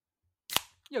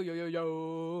Yo, yo, yo,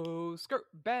 yo, skirt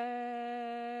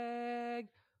bag.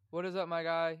 What is up, my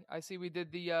guy? I see we did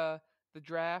the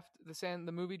draft,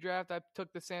 the movie draft. I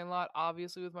took the Sandlot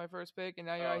obviously with my first pick, and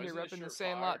now you're out here Isn't this repping the shirt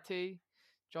Sandlot fire? tee. Oh,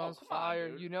 John's come on, fire.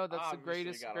 dude. You know that's the Obviously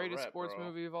greatest got a greatest rep, sports bro.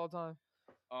 movie of all time.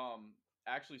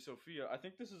 Actually, Sophia, I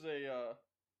think this is a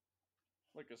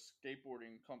like a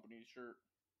skateboarding company shirt.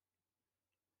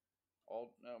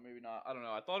 No, maybe not. I don't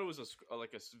know. I thought it was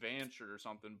like a Van shirt or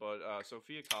something, but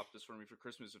Sophia copped this for me for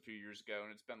Christmas a few years ago,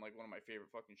 and it's been like one of my favorite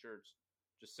fucking shirts.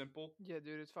 Just simple. Yeah,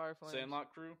 dude, it's Fire Flames.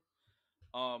 Sandlot crew.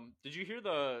 Did you hear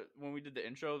when we did the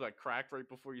intro that cracked right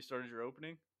before you started your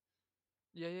opening?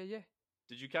 Yeah.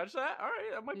 Did you catch that? All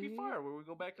right, that might be Yeah. fire. Where we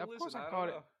go back and Of listen. course I I caught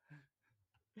don't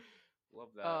know.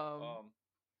 Love that.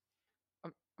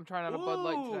 I'm trying out a Bud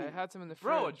Light today. I had some in the fridge.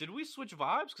 Bro, did we switch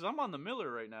vibes? Because I'm on the Miller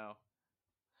right now.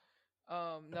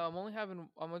 No,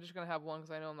 I'm just gonna have one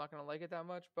because I know I'm not gonna like it that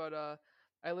much. But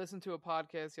I listened to a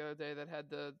podcast the other day that had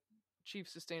the chief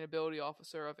sustainability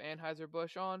officer of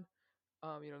Anheuser-Busch on.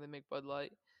 They make Bud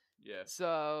Light. Yeah.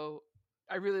 So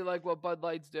I really like what Bud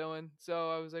Light's doing.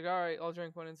 So I was like, all right, I'll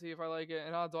drink one and see if I like it.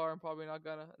 And odds are I'm probably not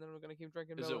gonna. And then we're gonna keep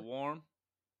drinking. Is Miller. it warm?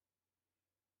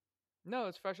 No,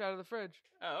 it's fresh out of the fridge.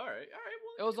 Oh, all right.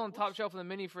 Well, it was on top shelf in the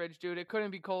mini fridge, dude. It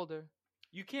couldn't be colder.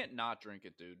 You can't not drink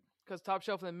it, dude. Because top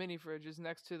shelf in the mini fridge is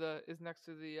next to the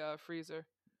freezer.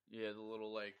 Yeah, the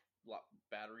little like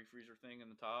battery freezer thing in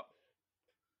the top.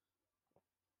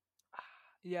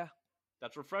 Yeah.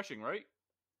 That's refreshing, right?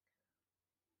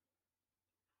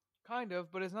 Kind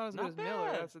of, but it's not as good as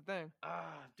Miller. That's the thing.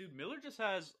 Dude, Miller just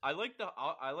has. I like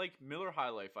Miller High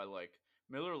Life. I like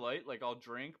Miller Light. Like I'll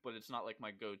drink, but it's not like my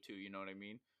go-to. You know what I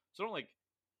mean? So I don't like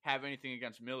have anything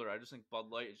against Miller. I just think Bud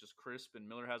Light is just crisp, and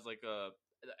Miller has like an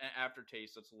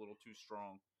aftertaste that's a little too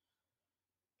strong.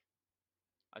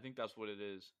 I think that's what it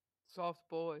is. Soft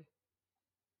boy.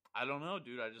 I don't know,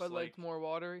 dude. I just Bud Light's more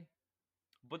watery.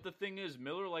 But the thing is,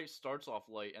 Miller Lite starts off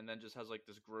light and then just has like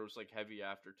this gross, like heavy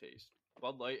aftertaste.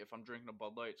 Bud Light, if I'm drinking a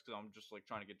Bud Light, it's because I'm just like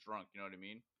trying to get drunk. You know what I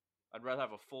mean? I'd rather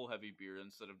have a full heavy beer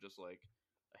instead of just like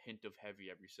a hint of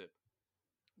heavy every sip.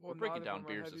 We're breaking down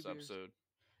beers this episode.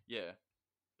 Yeah,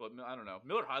 but I don't know.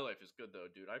 Miller High Life is good though,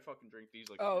 dude. I fucking drink these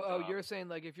like. Oh, you're saying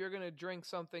like if you're gonna drink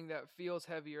something that feels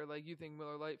heavier, like you think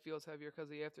Miller Lite feels heavier because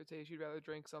of the aftertaste, you'd rather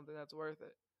drink something that's worth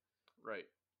it. Right.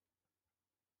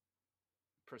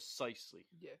 Precisely.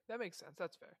 Yeah, that makes sense.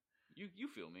 That's fair. You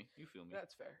feel me? You feel me?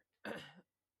 That's fair.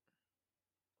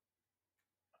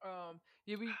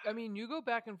 You go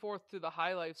back and forth to the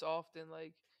High Lifes often.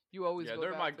 Like you always. Yeah,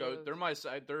 they're my go.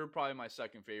 They're probably my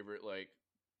second favorite. Like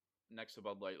next to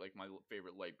Bud Light, like my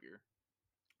favorite light beer,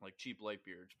 like cheap light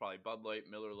beer. It's probably Bud Light,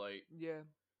 Miller Light. Yeah.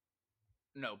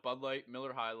 No, Bud Light,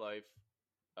 Miller High Life,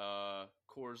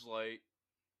 Coors Light,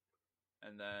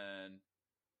 and then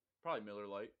probably Miller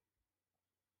Light.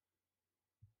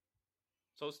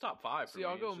 So it's top 5 for me.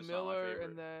 I'll go Miller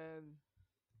and then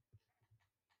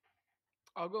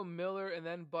I'll go Miller and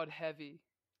then Bud Heavy.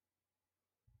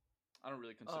 I don't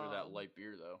really consider that light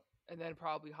beer though. And then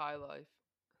probably High Life.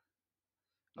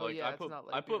 Like, it's not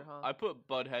light beer, huh? I put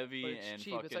Bud Heavy but it's and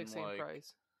cheap. fucking It's like same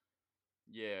price.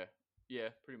 Yeah,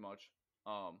 pretty much.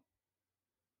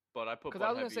 But I put because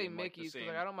I was gonna say Mickey's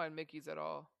because I don't mind Mickey's at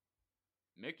all.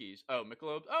 Mickey's. Oh,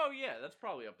 Michelob. Oh, yeah, that's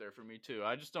probably up there for me, too.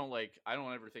 I just don't I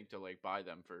don't ever think to, buy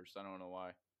them first. I don't know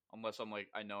why. Unless I'm,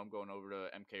 I know I'm going over to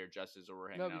MK or Jess's or we're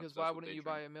hanging out. No, because why wouldn't you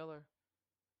buy a Miller?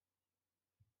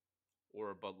 Or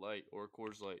a Bud Light, or a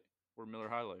Coors Light, or Miller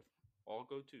High Life. All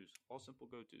go-tos. All simple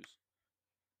go-tos.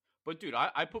 But, dude,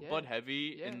 I put Bud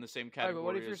Heavy in the same category as, but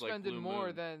what if you're spending Blue more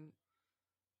Moon. than...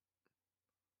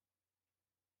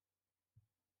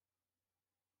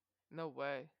 No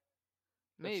way.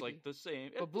 Maybe. It's like the same.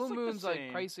 But Blue Moon's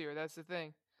pricier. That's the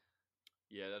thing.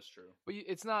 Yeah, that's true. But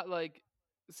it's not like.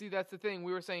 See, that's the thing.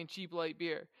 We were saying cheap light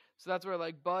beer, so that's where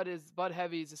Bud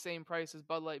Heavy is the same price as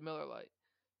Bud Light, Miller Light.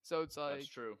 So it's like that's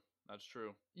true. That's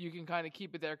true. You can kind of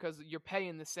keep it there because you're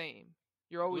paying the same.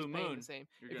 You're always paying the same.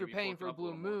 If you're paying for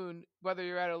Blue Moon, whether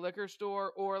you're at a liquor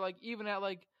store or even at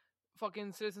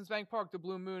fucking Citizens Bank Park, the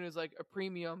Blue Moon is a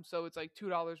premium, so it's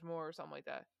 $2 more or something like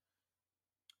that.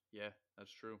 Yeah,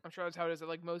 that's true. I'm sure that's how it is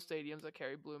at most stadiums that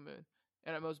carry Blue Moon,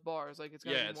 and at most bars, it's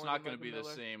gonna be more it's not going to be the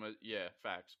same. Yeah,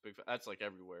 facts. That's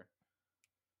everywhere.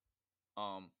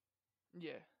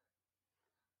 Yeah.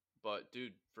 But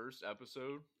dude, first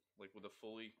episode with a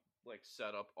fully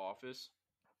set up office,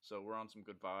 so we're on some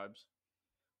good vibes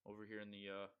over here in the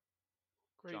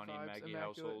Great Johnny vibes, and Maggie immaculate.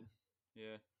 household.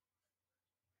 Yeah.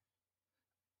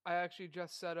 I actually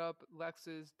just set up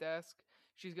Lex's desk.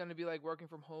 She's going to be working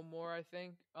from home more, I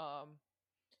think.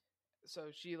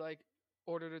 So she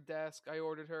ordered a desk. I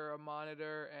ordered her a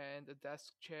monitor and a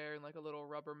desk chair and like a little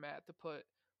rubber mat to put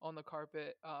on the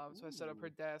carpet. So I set up her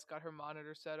desk, got her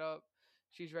monitor set up.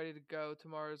 She's ready to go.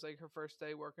 Tomorrow's like her first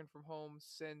day working from home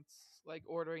since like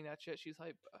ordering that shit. She's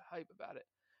hype about it.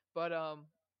 But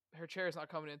her chair's not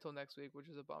coming in until next week, which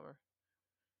is a bummer.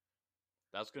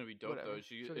 That's gonna be dope. Whatever.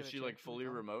 Though. Is she like fully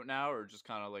remote now, or just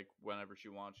kind of like whenever she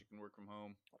wants, she can work from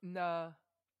home?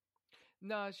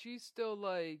 Nah, she's still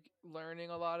like learning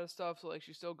a lot of stuff. So like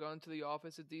she's still going to the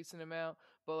office a decent amount.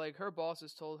 But like her boss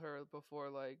has told her before,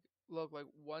 like, look, like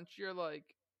once you're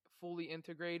like fully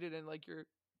integrated and like you're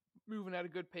moving at a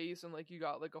good pace and like you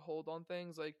got like a hold on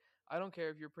things, like I don't care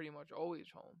if you're pretty much always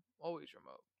home, always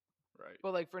remote. Right.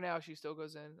 But like for now, she still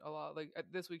goes in a lot. Like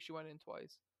this week, she went in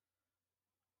twice.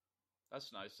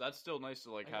 That's nice. That's still nice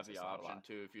to like have the option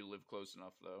too if you live close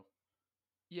enough, though.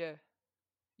 Yeah,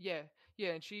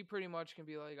 and she pretty much can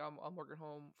be like, I'm working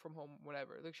from home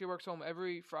whenever. Like she works home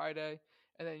every Friday,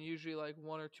 and then usually like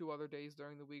 1 or 2 other days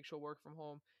during the week she'll work from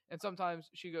home. And sometimes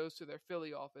she goes to their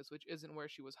Philly office, which isn't where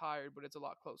she was hired, but it's a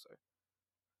lot closer.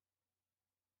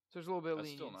 So there's a little bit of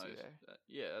leniency there.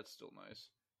 Yeah, that's still nice.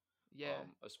 Yeah.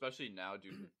 Especially now,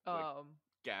 dude. Like,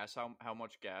 gas, how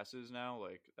much gas is now?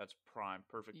 Like that's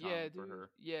perfect time for her.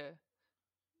 Yeah.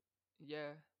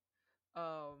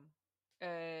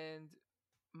 And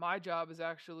my job is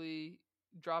actually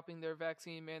dropping their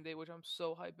vaccine mandate, which I'm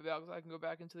so hyped about because I can go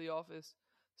back into the office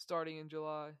starting in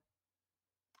July.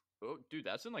 Oh, dude,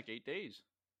 that's in like 8 days.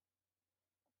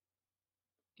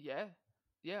 Yeah.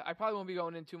 I probably won't be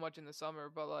going in too much in the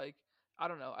summer, but like I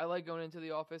don't know. I like going into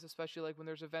the office, especially like when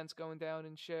there's events going down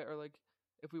and shit, or like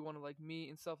if we want to like meet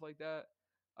and stuff like that.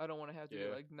 I don't want to have to be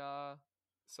like, nah,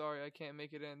 sorry, I can't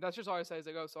make it in. That's just all I say is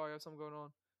like, oh, sorry, I have something going on.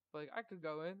 But like I could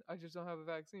go in, I just don't have a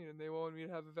vaccine, and they want me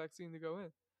to have a vaccine to go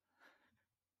in.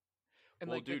 And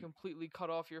like they completely cut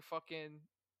off your fucking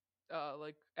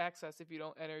like access if you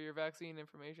don't enter your vaccine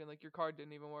information. Like your card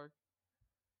didn't even work.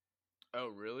 Oh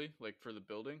really? Like for the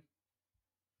building?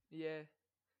 Yeah.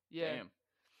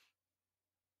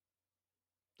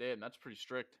 Damn, that's pretty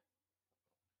strict.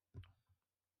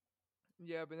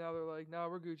 Yeah, but now they're like, nah,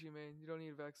 we're Gucci, man. You don't need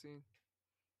a vaccine.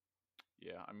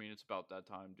 Yeah, I mean, it's about that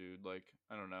time, dude. Like,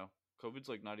 I don't know. COVID's,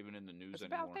 like, not even in the news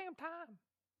anymore. It's about damn time.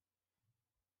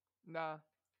 Nah.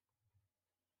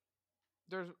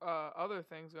 There's other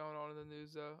things going on in the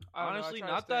news, though. Honestly,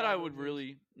 not that I would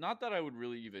really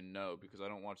even know, because I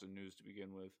don't watch the news to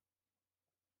begin with.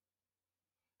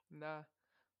 Nah.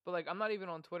 But, like, I'm not even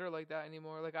on Twitter like that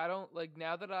anymore. Like, I don't, like,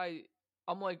 now that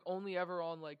I'm, like, only ever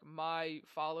on, like, my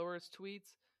followers'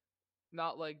 tweets,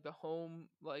 not, like, the home,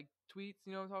 like, tweets,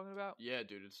 you know what I'm talking about? Yeah,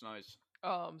 dude, it's nice.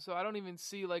 So I don't even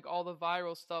see, like, all the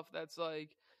viral stuff that's,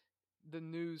 like, the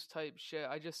news type shit.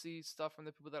 I just see stuff from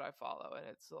the people that I follow, and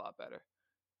it's a lot better.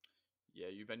 Yeah,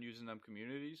 you've been using them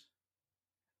communities?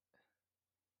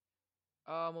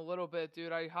 A little bit,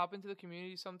 dude. I hop into the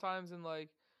community sometimes, and, like,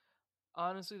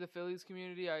 honestly, the Phillies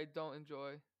community, I don't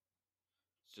enjoy.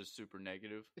 It's just super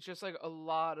negative. It's just like a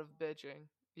lot of bitching.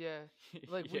 Yeah,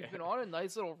 like we've been on a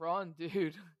nice little run,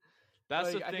 dude. That's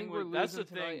like, the thing. I think we're losing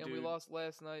tonight, and we lost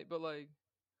last night. But like,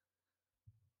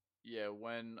 yeah,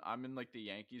 when I'm in like the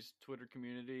Yankees Twitter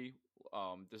community,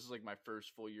 this is like my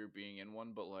first full year being in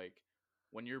one. But like,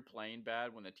 when you're playing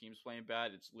bad, when the team's playing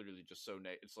bad, it's literally just so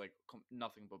it's like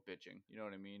nothing but bitching. You know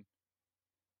what I mean?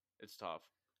 It's tough.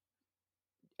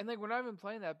 And like we're not even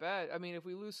playing that bad. I mean, if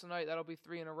we lose tonight, that'll be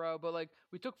 3 in a row. But like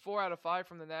we took 4 out of 5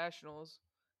 from the Nationals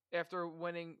after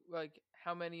winning like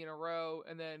how many in a row,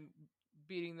 and then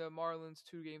beating the Marlins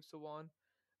 2-1.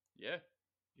 Yeah,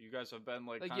 you guys have been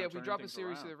like yeah. If we drop a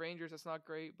series to the Rangers, that's not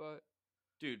great, but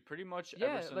dude, pretty much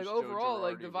ever since like Joe overall, Girardi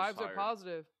like the vibes are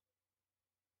positive.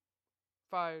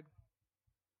 Fired.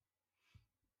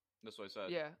 That's what I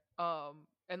said. Yeah.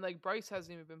 And like Bryce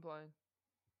hasn't even been playing.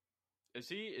 Is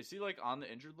he like on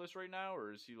the injured list right now,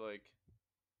 or is he like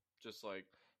just like?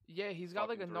 Yeah, he's got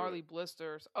like a gnarly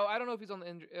blister. Oh, I don't know if he's on the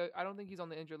injured. I don't think he's on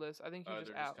the injured list. I think he's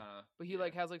just out. But he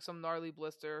like has like some gnarly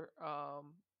blister.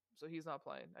 So he's not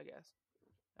playing, I guess.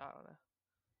 I don't know.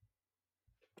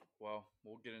 Well,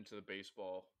 we'll get into the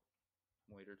baseball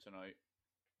later tonight.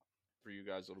 For you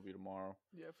guys, it'll be tomorrow.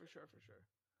 Yeah, for sure.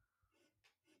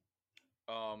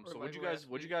 So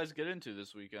what'd you guys get into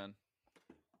this weekend?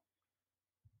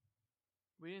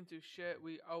 We didn't do shit.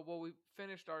 We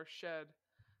finished our shed.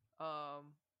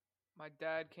 My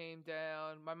dad came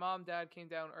down. My mom, dad came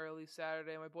down early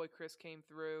Saturday. My boy Chris came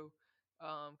through.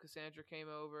 Cassandra came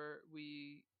over.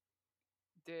 We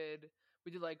did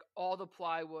like all the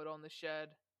plywood on the shed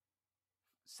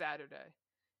Saturday,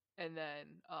 and then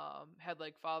had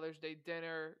like Father's Day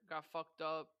dinner. Got fucked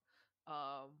up.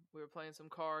 We were playing some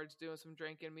cards, doing some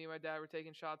drinking. Me and my dad were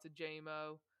taking shots of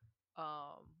JMO.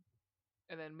 Um,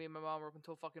 and then me and my mom were up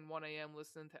until fucking 1 a.m.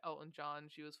 listening to Elton John.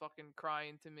 She was fucking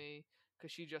crying to me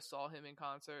because she just saw him in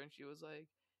concert, and she was like,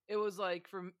 it was like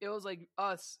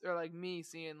us or like me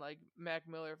seeing like Mac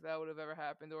Miller, if that would have ever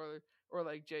happened, or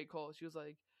like J. Cole. She was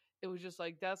like, it was just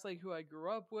like, that's like who I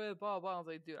grew up with, blah blah. I was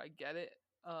like, dude, I get it.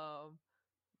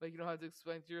 Like, you don't have to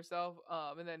explain to yourself.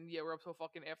 And then yeah, we're up till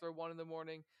fucking after 1 in the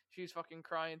morning. She's fucking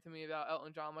crying to me about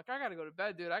Elton John. I'm like, I gotta go to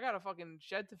bed, dude. I got a fucking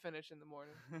shed to finish in the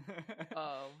morning.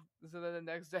 So then the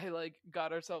next day, like,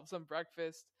 got ourselves some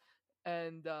breakfast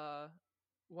and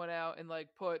went out and like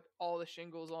put all the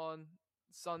shingles on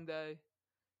Sunday.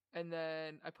 And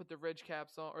then I put the ridge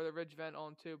caps on, or the ridge vent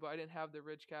on too, but I didn't have the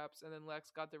ridge caps. And then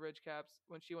Lex got the ridge caps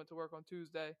when she went to work on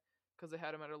Tuesday because they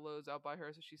had them at her Lowe's out by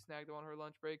her, so she snagged them on her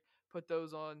lunch break. Put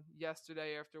those on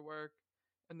yesterday after work,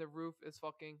 and the roof is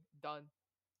fucking done.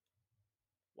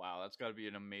 Wow, that's got to be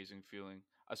an amazing feeling.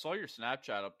 I saw your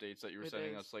Snapchat updates that you were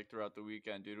sending us like throughout the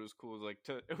weekend, dude. It was cool.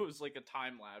 It was like a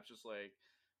time lapse, just like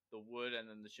the wood and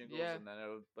then the shingles, and then it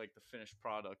was like the finished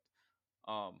product.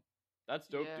 That's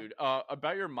dope, dude.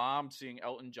 About your mom seeing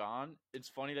Elton John, it's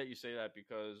funny that you say that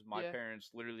because my parents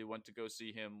literally went to go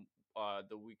see him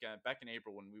the weekend back in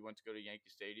April when we went to go to Yankee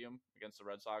Stadium against the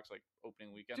Red Sox, like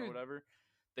opening weekend or whatever.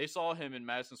 They saw him in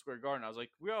Madison Square Garden. I was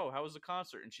like, "Yo, how was the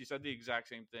concert?" And she said the exact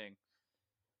same thing.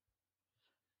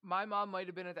 My mom might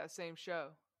have been at that same show.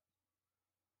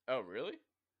 Oh, really?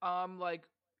 I'm like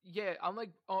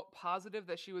positive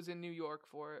that she was in New York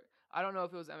for it. I don't know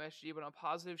if it was MSG, but I'm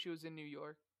positive she was in New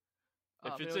York.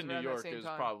 If it's in New York, it's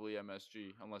probably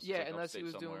MSG, unless it's like unless he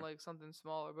was somewhere. doing like something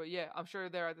smaller. But yeah, I'm sure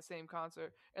they're at the same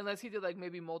concert, unless he did like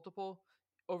maybe multiple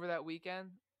over that weekend.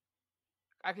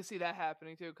 I could see that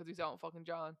happening too because he's out in fucking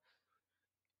John.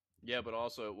 Yeah, but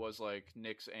also it was like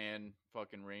Knicks and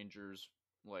fucking Rangers,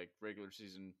 like regular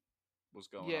season was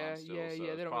going on still.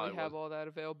 Yeah. They don't really have all that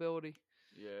availability.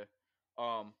 Yeah.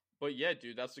 But yeah,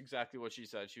 dude, that's exactly what she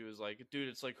said. She was like, dude,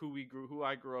 it's like who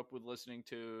I grew up with listening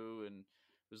to, and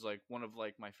it was like one of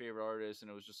like my favorite artists,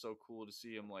 and it was just so cool to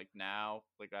see him like now,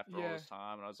 like after all this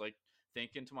time. And I was like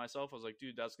thinking to myself, I was like,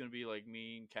 dude, that's gonna be like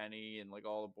me and Kenny and like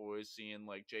all the boys seeing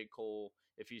like J. Cole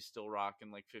if he's still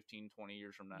rocking like 15, 20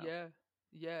 years from now.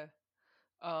 Yeah.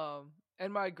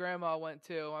 And my grandma went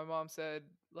too. My mom said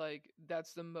like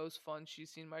that's the most fun she's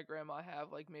seen my grandma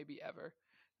have like maybe ever.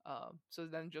 So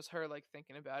then just her like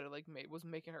thinking about it like was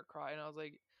making her cry, and I was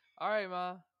like, all right,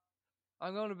 ma,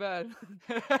 I'm going to bed.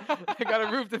 I got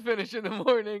a roof to finish in the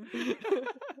morning.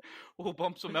 We'll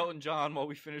bump some Elton John while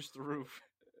we finish the roof.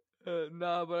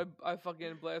 Nah, but I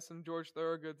fucking blast some George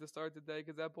Thorogood to start the day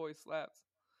because that boy slaps.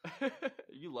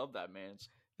 You love that man.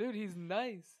 Dude, he's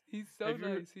nice. He's so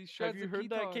nice. He shreds. Have you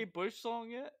heard that Kate Bush song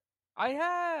yet? I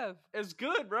have. It's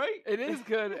good, right? It is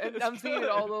good, and I'm seeing it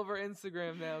all over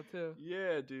Instagram now too.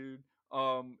 Yeah, dude.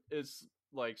 It's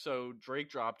like, so Drake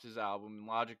dropped his album and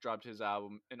Logic dropped his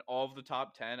album, and all of the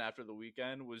top 10 after the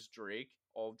weekend was Drake.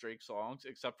 All of Drake's songs,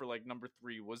 except for like number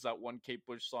 3 was that one Kate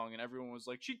Bush song, and everyone was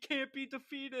like, "She can't be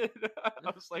defeated."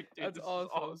 I was like, "Dude, this is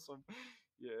awesome."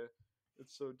 Yeah,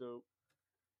 it's so dope.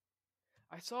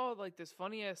 I saw like this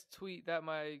funny ass tweet that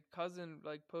my cousin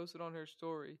like posted on her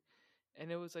story,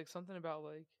 and it was like something about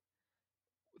like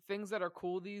things that are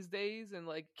cool these days, and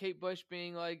like Kate Bush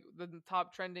being like the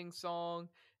top trending song,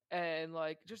 and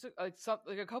like just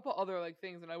like a couple other like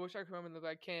things, and I wish I could remember them, but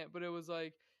I can't. But it was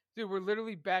like, dude, we're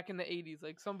literally back in the 80s.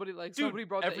 Like somebody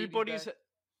brought everybody's the 80s back.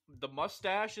 The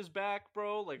mustache is back,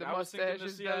 bro. Like I was thinking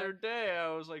this the other day.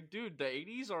 I was like, dude, the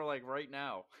 80s are like right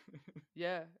now.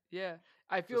 Yeah.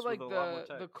 I feel like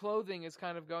the clothing is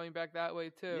kind of going back that way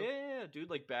too. Yeah, dude,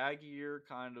 like baggier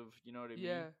kind of, you know what I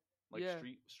mean? Like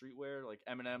streetwear, like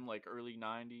Eminem, like early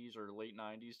 90s or late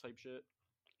 90s type shit.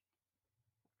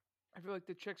 I feel like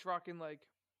the chicks rocking like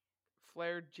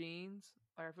flared jeans.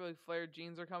 Like I feel like flared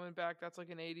jeans are coming back. That's like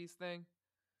an 80s thing.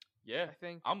 Yeah, I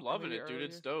think I'm loving it, dude.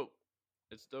 It's dope.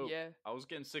 It's dope. Yeah. I was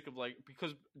getting sick of like,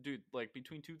 because dude, like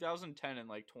between 2010 and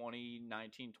like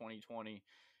 2019, 2020,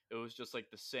 it was just like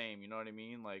the same, you know what I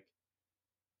mean? Like,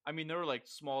 I mean, there were like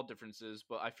small differences,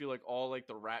 but I feel like all like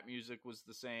the rap music was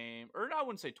the same. Or I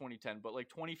wouldn't say 2010, but like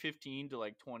 2015 to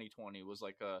like 2020 was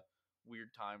like a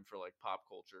weird time for like pop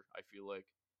culture, I feel like.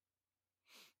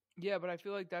 Yeah, but I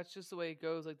feel like that's just the way it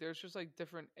goes. Like there's just like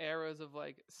different eras of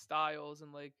like styles,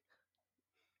 and like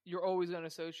you're always going to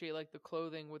associate like the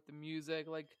clothing with the music.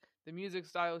 Like the music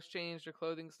styles change, the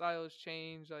clothing styles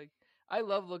change. Like I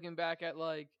love looking back at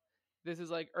like, this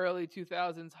is like early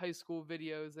 2000s high school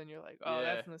videos, and you're like, oh,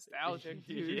 that's nostalgic,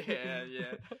 dude. Yeah.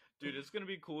 Dude, it's going to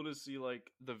be cool to see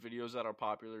like the videos that are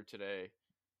popular today.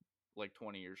 like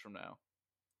 20 years from now.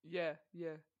 Yeah,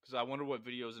 yeah. Because I wonder what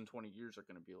videos in 20 years are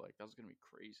going to be like. That's going to be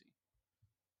crazy.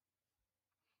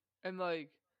 And like,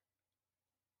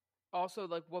 also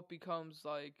like what becomes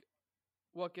like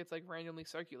what gets like randomly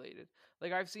circulated.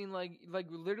 Like I've seen like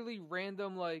literally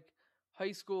random like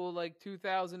high school like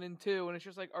 2002, and it's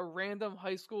just like a random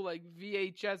high school like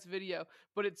VHS video,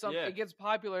 but it's some it gets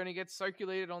popular and it gets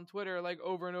circulated on Twitter like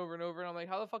over and over and over, and I'm like,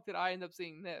 how the fuck did I end up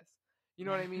seeing this? You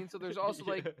know what I mean? So there's also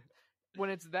like when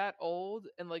it's that old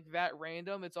and like that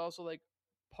random, it's also like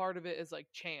part of it is like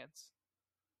chance.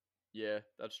 Yeah,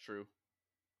 that's true.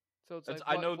 So it's like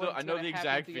I know the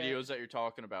exact videos that you're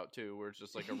talking about too, where it's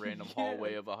just like a random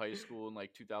hallway of a high school in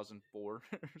like 2004 or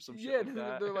some shit like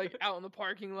that. They're like out in the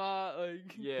parking lot,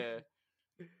 like yeah.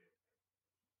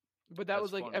 But that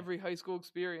was like funny. Every high school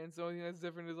experience. The only thing that's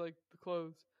different is like the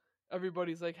clothes.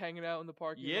 Everybody's like hanging out in the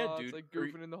parking lots, dude, like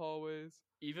goofing in the hallways.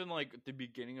 Even like the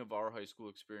beginning of our high school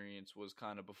experience was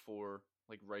kind of before,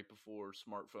 like right before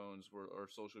smartphones or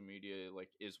social media like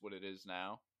is what it is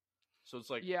now. So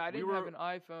it's like I didn't have an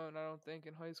iPhone, I don't think,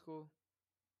 in high school.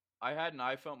 I had an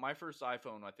iPhone. My first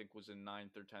iPhone, I think, was in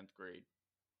 9th or 10th grade.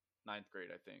 9th grade,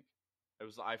 I think. It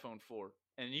was the iPhone 4.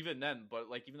 And even then, but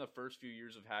like even the first few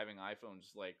years of having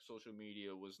iPhones, like social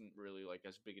media wasn't really like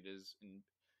as big it is in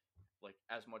like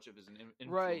as much of an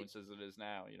influence as it is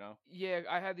now, you know? Yeah,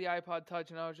 I had the iPod Touch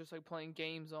and I was just like playing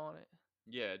games on it.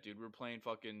 Yeah, dude, we were playing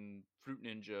fucking Fruit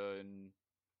Ninja and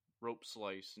Rope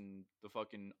Slice and the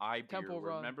fucking Temple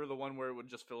Run. Remember the one where it would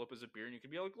just fill up as a beer and you could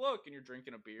be like, look, and you're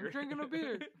drinking a beer. I'm drinking a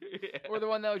beer. Yeah. Or the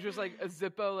one that was just like a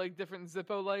Zippo, like different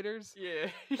Zippo lighters. Yeah,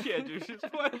 yeah, dude.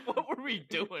 What were we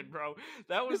doing, bro?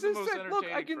 That was the most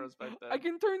entertaining for us back then. I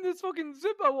can turn this fucking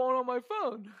Zippo on my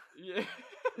phone. Yeah.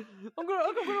 I'm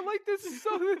gonna light this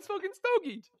fucking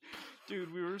stogie.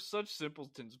 Dude, we were such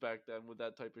simpletons back then with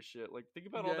that type of shit. Like, think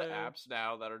about all the apps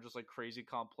now that are just like crazy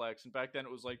complex. And back then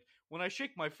it was like, when I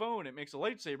shake my phone, it makes a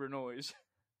lightsaber noise.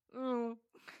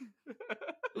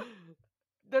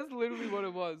 That's literally what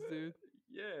it was, dude.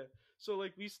 Yeah. So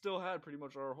like we still had pretty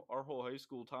much our whole high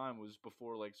school time was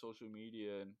before like social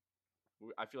media, and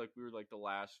I feel like we were like the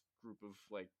last group of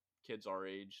like kids our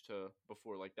age to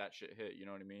before like that shit hit. You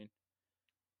know what I mean?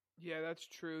 Yeah, that's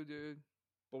true, dude.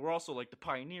 But we're also like the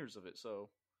pioneers of it, so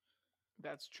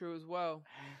that's true as well.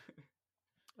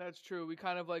 That's true. We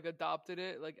kind of like adopted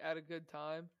it like at a good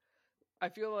time. I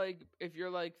feel like if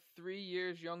you're like 3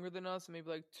 years younger than us, maybe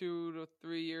like 2 to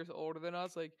 3 years older than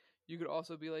us, like you could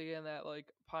also be like in that like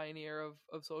pioneer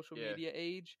of social media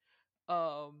age.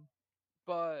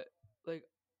 But like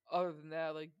other than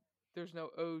that, like there's no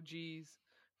OGs,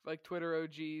 like Twitter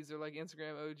OGs or like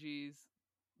Instagram OGs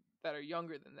that are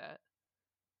younger than that.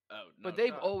 Oh, no, but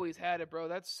they've always had it, bro.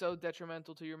 That's so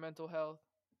detrimental to your mental health.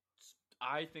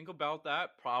 I think about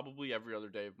that probably every other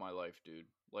day of my life, dude.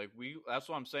 Like that's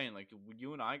what I'm saying. Like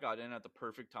you and I got in at the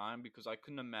perfect time because I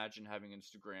couldn't imagine having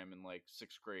Instagram in like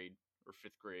 6th grade or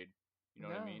 5th grade. You know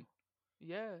what I mean?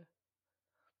 Yeah.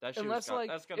 That shit that's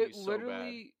gotta be so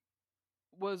literally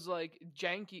bad. Was like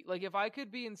janky. Like if I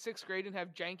could be in 6th grade and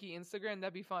have janky Instagram,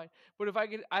 that'd be fine. But if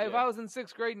if I was in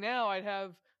 6th grade now, I'd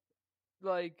have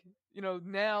like, you know,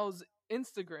 now's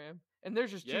Instagram, and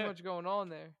there's just too much going on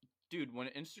there. Dude, when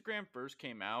Instagram first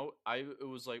came out, it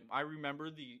was like I remember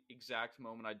the exact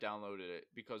moment I downloaded it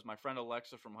because my friend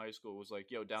Alexa from high school was like,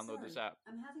 "Yo, download this app."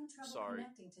 I'm having trouble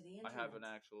connecting to the internet. I have an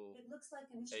actual It looks like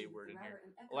an issue A word with in the here.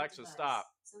 router and Alexa, device, stop.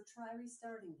 So try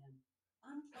restarting them.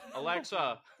 Unplug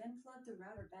Alexa. Then plug the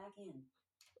router back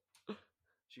in.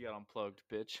 She got unplugged,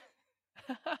 bitch.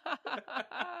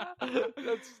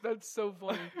 That's so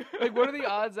funny. Like, what are the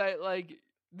odds that like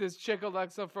this chick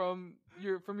Alexa from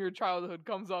your childhood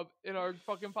comes up in our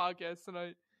fucking podcast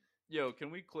tonight? Yo,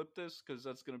 can we clip this? Because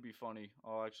that's gonna be funny.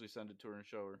 I'll actually send it to her and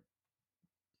show her.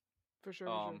 For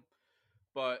sure.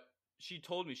 But she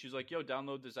told me, she's like, "Yo,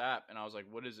 download this app," and I was like,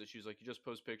 "What is it?" She's like, "You just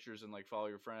post pictures and like follow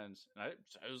your friends." And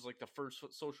it was like the first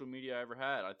social media I ever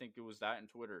had. I think it was that and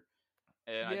Twitter.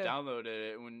 And I downloaded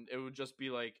it when it would just be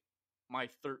like my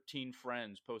 13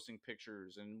 friends posting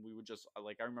pictures, and we would just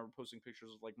like I remember posting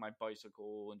pictures of like my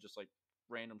bicycle and just like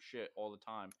random shit all the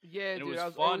time. Yeah, and dude, it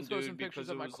was fun, dude, because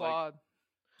of my quad. Like,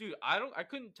 dude, I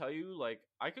couldn't tell you, like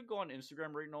I could go on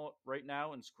Instagram right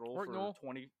now and scroll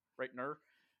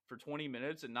for 20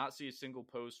 minutes and not see a single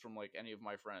post from like any of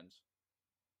my friends.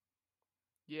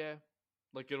 Yeah.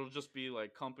 Like it'll just be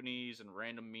like companies and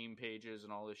random meme pages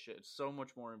and all this shit. It's so much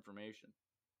more information.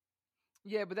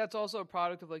 Yeah, but that's also a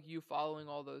product of like you following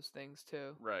all those things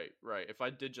too. Right. If I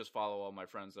did just follow all my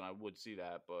friends, then I would see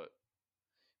that, but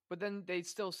then they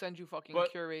still send you fucking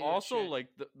curated also shit.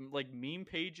 like meme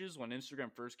pages when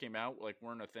Instagram first came out like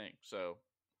weren't a thing. So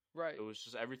Right. It was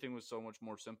just everything was so much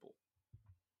more simple.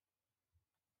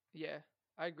 Yeah,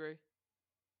 I agree.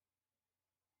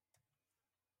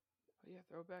 But yeah,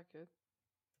 throwback, kid.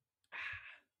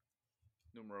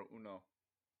 Numero uno.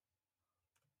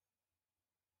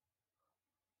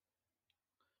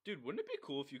 Dude, wouldn't it be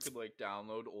cool if you could like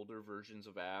download older versions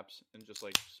of apps and just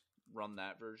like run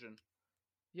that version?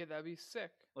 Yeah, that'd be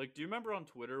sick. Like, do you remember on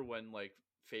Twitter when like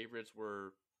favorites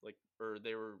were like, or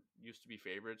they were used to be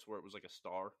favorites where it was like a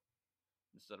star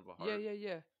instead of a heart?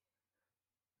 Yeah.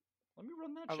 Let me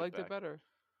run that I shit liked back. it better.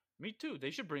 Me too.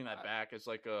 They should bring that back as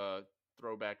like a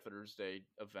Throwback Thursday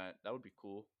event. That would be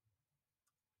cool.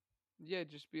 Yeah,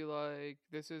 just be like,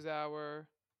 this is our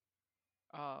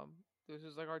our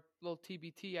little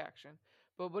TBT action.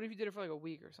 But what if you did it for like a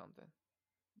week or something?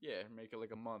 Yeah, make it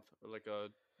like a month or like a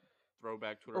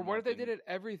throwback Twitter. Or what if month they did it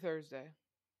every Thursday?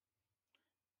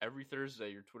 Every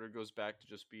Thursday, your Twitter goes back to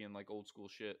just being like old school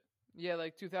shit. Yeah,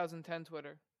 like 2010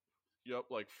 Twitter. Yep,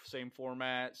 like same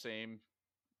format, same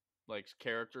like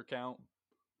character count.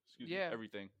 Excuse me,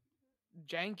 everything.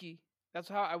 Janky. That's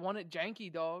how I want it.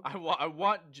 Janky, dog. I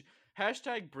want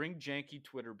hashtag bring janky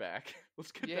Twitter back.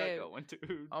 Let's get that going,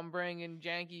 dude. I'm bringing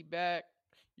janky back.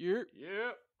 Yep.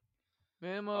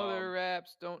 Them other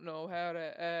apps don't know how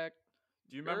to act.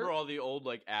 Do you remember all the old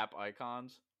like app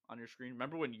icons on your screen?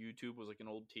 Remember when YouTube was like an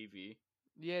old TV?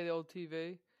 Yeah, the old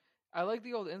TV. I like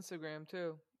the old Instagram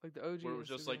too, like the OG. Where it was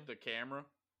Instagram. just like the camera.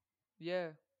 Yeah.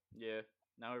 Yeah.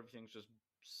 Now everything's just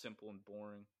simple and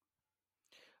boring.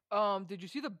 Did you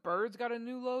see the Birds got a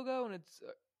new logo and it's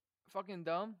fucking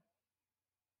dumb?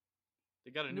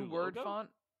 They got a new word logo? font.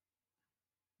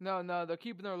 No, they're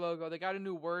keeping their logo. They got a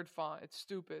new word font. It's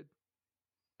stupid.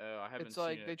 I haven't. It's seen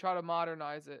like it. they try to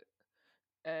modernize it,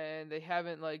 and they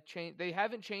haven't like changed. They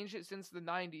haven't changed it since the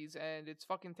 '90s, and it's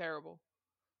fucking terrible.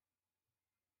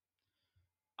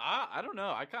 I don't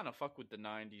know. I kind of fuck with the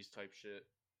 '90s type shit.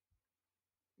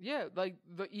 Yeah, like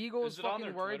the Eagles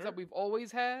fucking words Twitter? that we've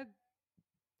always had.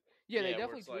 Yeah, they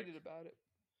definitely tweeted like, about it.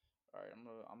 All right,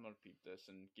 I'm gonna peep this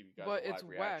and give you guys but a live it's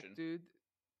reaction. Whack, dude.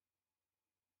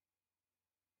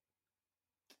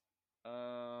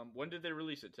 When did they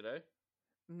release it? Today?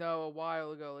 No, a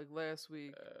while ago, like last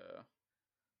week.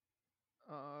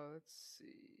 Let's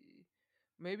see.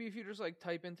 Maybe if you just like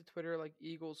type into Twitter like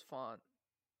Eagles font.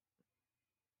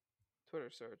 Twitter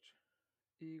search.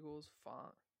 Eagles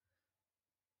font.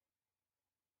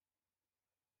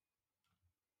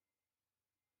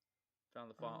 Found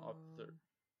the font up there.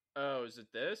 Oh, is it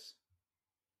this?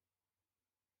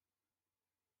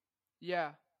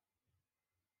 Yeah.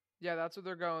 Yeah, that's what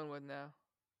they're going with now.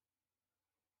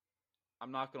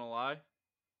 I'm not gonna lie.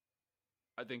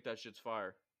 I think that shit's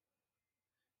fire.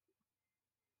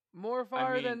 More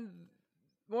fire than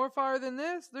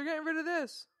this? They're getting rid of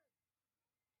this.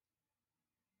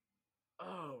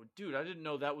 Oh, dude, I didn't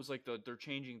know that was like they're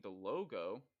changing the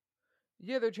logo.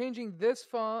 Yeah, they're changing this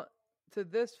font to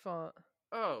this font.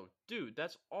 Oh, dude,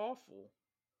 that's awful.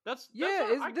 This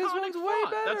one's way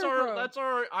better. That's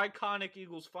our iconic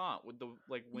Eagles font with the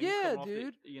like wings coming off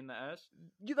the E and the S.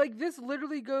 This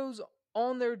literally goes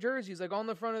on their jerseys, like on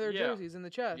the front of their jerseys in the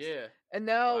chest. Yeah. And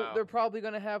now they're probably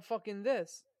gonna have fucking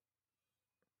this.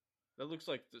 That looks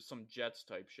like some Jets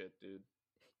type shit, dude.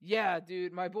 Yeah,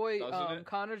 dude. My boy,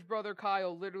 Connor's brother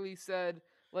Kyle, literally said,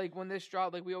 like, when this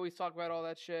dropped, like, we always talk about all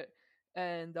that shit,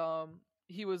 and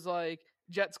he was like,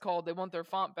 Jets called, they want their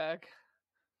font back.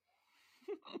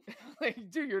 Like,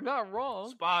 dude, you're not wrong.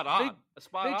 Spot on.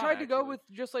 They tried to go with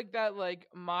just like that, like,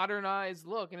 modernized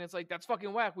look, and it's like, that's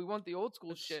fucking whack. We want the old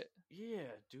school shit. Yeah,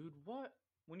 dude. What?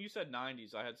 When you said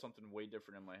 90s, I had something way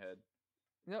different in my head.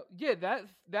 No, yeah,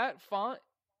 that font,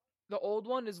 the old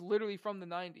one, is literally from the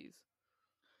 90s.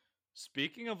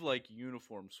 Speaking of like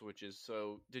uniform switches,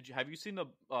 so have you seen the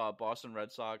Boston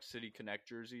Red Sox City Connect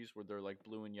jerseys where they're like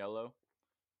blue and yellow?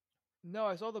 No,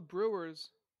 I saw the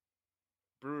Brewers.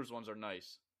 Brewers ones are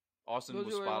nice. Austin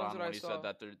was spot on when he said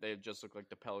that they just look like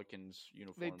the Pelicans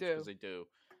uniforms because they do.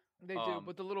 They do,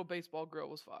 but the little baseball grill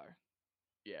was fire.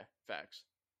 Yeah, facts.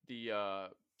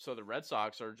 So the Red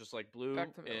Sox are just like blue,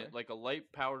 and like a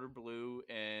light powder blue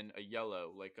and a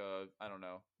yellow, like I don't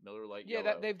know, Miller Lite yellow.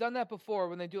 Yeah, they've done that before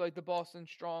when they do like the Boston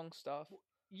Strong stuff.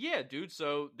 Yeah, dude.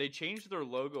 So they changed their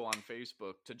logo on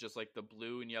Facebook to just like the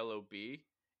blue and yellow B,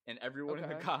 and everyone in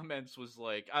the comments was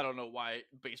like, I don't know why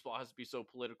baseball has to be so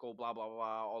political, blah blah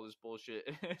blah, all this bullshit.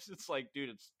 It's like, dude,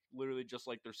 it's literally just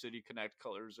like their City Connect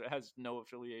colors. It has no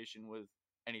affiliation with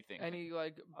anything, any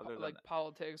like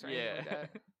politics or anything like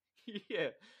that. Yeah,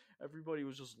 everybody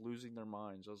was just losing their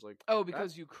minds. I was like, oh,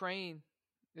 because Ukraine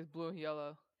is blue and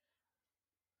yellow.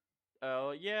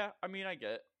 Oh, yeah. I mean, I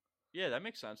get. Yeah, that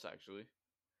makes sense actually.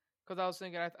 Because I was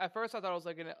thinking at first I thought it was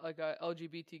like a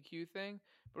LGBTQ thing,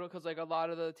 but because like a lot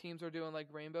of the teams are doing like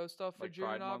rainbow stuff for like June,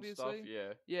 Pride Month stuff. obviously.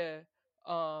 Yeah.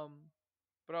 Yeah.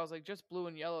 But I was like, just blue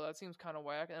and yellow. That seems kind of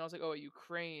whack. And I was like, oh,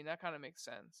 Ukraine. That kind of makes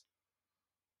sense.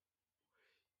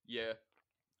 Yeah,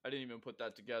 I didn't even put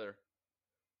that together.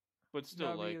 But still,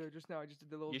 no, like, me either. Just now, I just did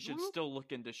the little. You should still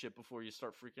look into shit before you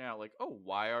start freaking out. Like, oh,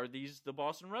 why are these the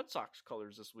Boston Red Sox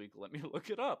colors this week? Let me look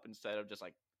it up instead of just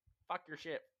like, fuck your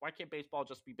shit. Why can't baseball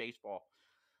just be baseball?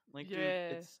 Like,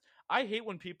 yeah. dude, I hate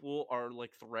when people are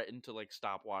like threatened to like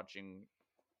stop watching,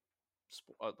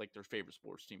 like their favorite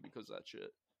sports team because of that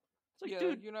shit. It's like, yeah,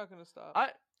 dude, you're not gonna stop.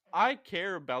 I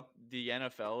care about the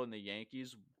NFL and the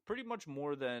Yankees pretty much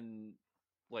more than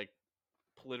like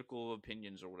political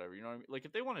opinions or whatever. You know what I mean? Like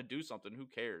if they want to do something, who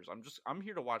cares? I'm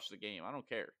here to watch the game. I don't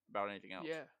care about anything else.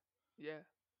 Yeah.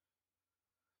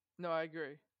 No, I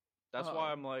agree. That's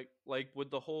why I'm like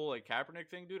with the whole like Kaepernick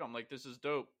thing, dude. I'm like, this is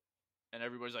dope, and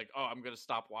everybody's like, oh, I'm gonna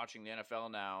stop watching the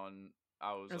NFL now, and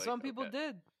I was. And like, some people okay.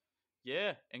 did.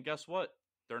 Yeah, and guess what?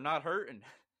 They're not hurting.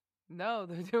 No,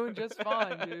 they're doing just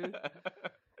fine, dude.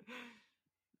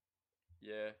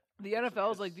 Yeah. The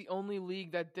NFL is like the only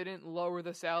league that didn't lower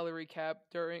the salary cap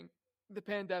during the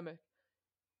pandemic.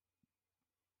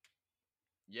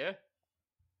 Yeah.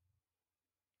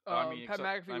 Pat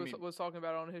McAfee was talking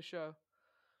about it on his show.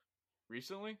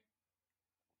 Recently?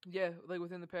 Yeah, like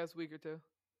within the past week or two.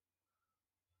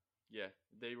 Yeah,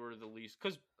 they were the least.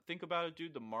 Because think about it,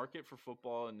 dude. The market for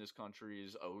football in this country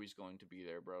is always going to be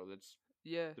there, bro. That's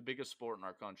the biggest sport in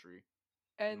our country.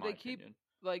 And they keep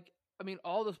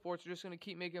all the sports are just going to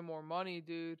keep making more money,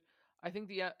 dude. I think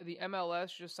the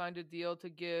MLS just signed a deal to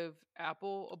give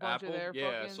Apple a bunch of their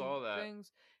fucking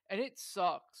things, and it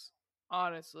sucks,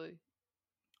 honestly.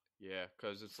 Yeah,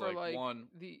 because it's like one,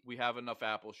 we have enough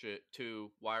Apple shit.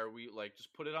 Two, why are we like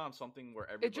just put it on something where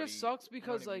everybody? It just sucks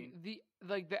because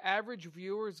the average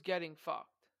viewer is getting fucked.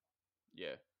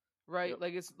 Yeah. Right, Yep.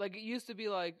 like it's like it used to be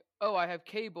like, oh, I have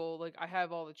cable, like I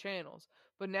have all the channels,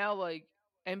 but now like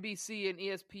NBC and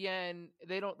ESPN,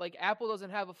 they don't like Apple doesn't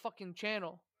have a fucking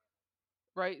channel,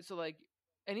 right? So like,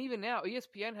 and even now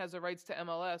ESPN has the rights to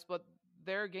MLS, but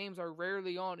their games are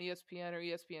rarely on ESPN or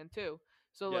ESPN2.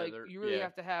 So you really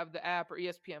have to have the app or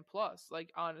ESPN Plus.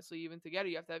 Like honestly, even to get it,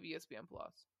 you have to have ESPN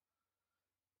Plus.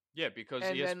 Yeah, because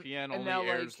ESPN only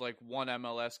airs like one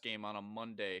MLS game on a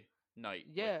Monday night,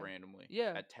 like randomly,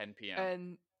 at 10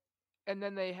 p.m. And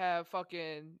then they have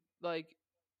fucking like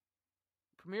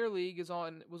Premier League was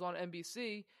on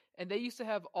NBC, and they used to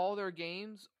have all their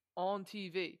games on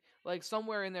TV, like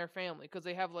somewhere in their family, because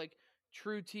they have like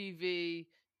True TV,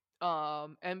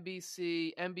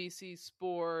 NBC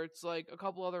Sports, like a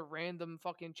couple other random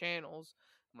fucking channels,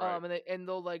 right. and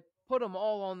they'll like put them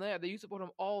all on there. They used to put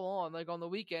them all on like on the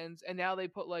weekends, and now they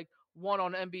put like one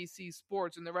on NBC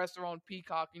Sports and the rest are on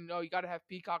Peacock. You know, you got to have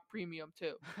Peacock Premium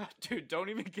too. Dude, don't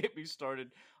even get me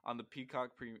started on the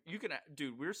Peacock Premium.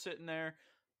 Dude, we were sitting there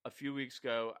a few weeks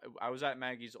ago. I was at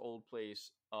Maggie's old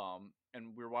place,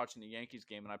 and we were watching the Yankees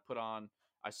game, and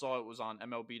I saw it was on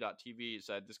MLB.TV. It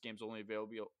said this game's only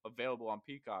available on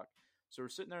Peacock. So we're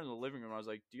sitting there in the living room. I was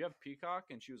like, "Do you have Peacock?"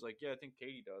 And she was like, "Yeah, I think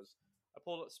Katie does." I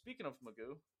pulled up. Speaking of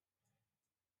Magoo,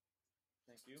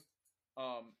 thank you.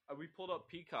 We pulled up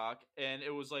Peacock, and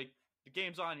it was like the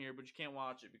game's on here, but you can't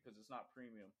watch it because it's not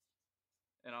premium.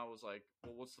 And I was like,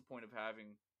 "Well, what's the point of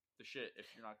having the shit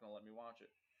if you're not gonna let me watch it?"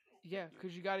 Yeah,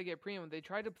 because you got to get premium. They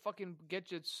tried to fucking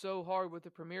get you so hard with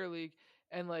the Premier League,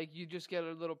 and like you just get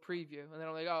a little preview, and then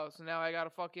I'm like, oh, so now I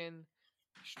gotta fucking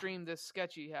stream this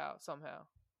sketchy somehow.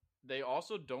 They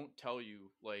also don't tell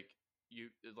you like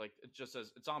it just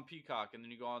says it's on Peacock, and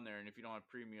then you go on there, and if you don't have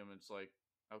premium, it's like,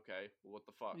 okay, well, what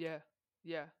the fuck?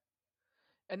 Yeah,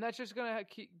 and that's just gonna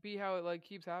be how it like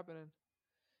keeps happening.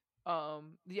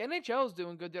 The NHL is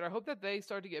doing good, dude. I hope that they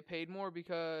start to get paid more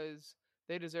because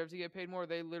they deserve to get paid more.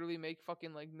 They literally make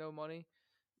fucking like no money.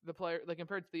 The player, like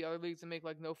compared to the other leagues, they make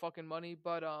like no fucking money.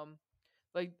 But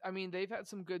I mean, they've had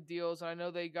some good deals, and I know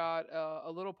they got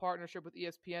a little partnership with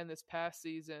ESPN this past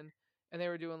season, and they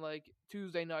were doing like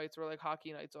Tuesday nights or like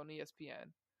hockey nights on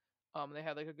ESPN. They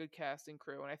had like a good casting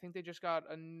crew, and I think they just got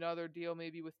another deal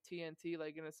maybe with TNT,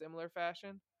 like in a similar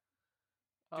fashion.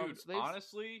 Dude, so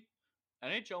honestly,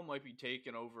 NHL might be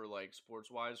taking over like sports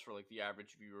wise for like the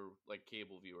average viewer, like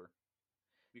cable viewer.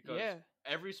 Because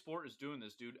every sport is doing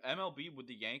this, dude. MLB with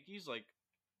the Yankees, like,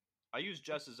 I use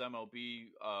Jess's MLB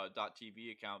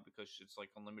 .TV account because it's like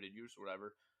unlimited use or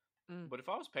whatever. But if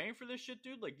I was paying for this shit,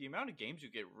 dude, like the amount of games you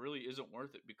get really isn't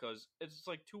worth it because it's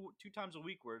like two times a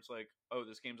week where it's like, oh,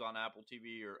 this game's on Apple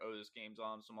TV or oh, this game's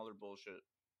on some other bullshit.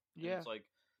 And it's like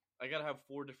I gotta have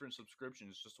 4 different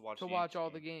subscriptions just to watch all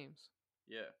game. the games.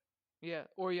 Yeah. Yeah,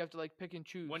 or you have to like pick and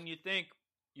choose. When you think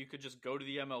you could just go to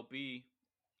the MLB,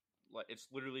 like it's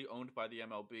literally owned by the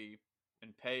MLB,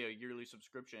 and pay a yearly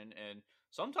subscription, and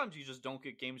sometimes you just don't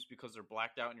get games because they're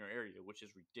blacked out in your area, which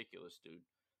is ridiculous, dude.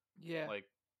 Yeah. Like,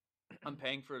 I'm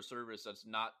paying for a service that's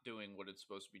not doing what it's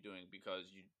supposed to be doing because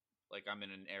I'm in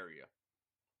an area.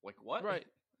 Like, what? Right.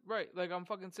 Like, I'm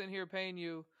fucking sitting here paying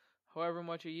you however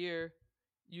much a year.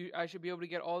 I should be able to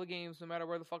get all the games no matter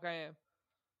where the fuck I am.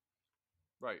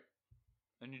 Right.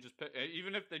 And you just pay,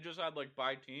 even if they just had, like,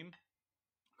 by team.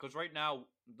 Because right now,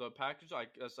 the package, I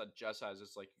guess, that Jess has,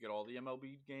 it's like you get all the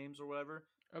MLB games or whatever.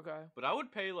 Okay. But I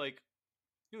would pay, like,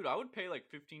 dude, I would pay, like,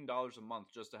 $15 a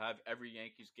month just to have every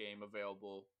Yankees game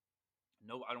available.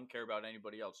 No, I don't care about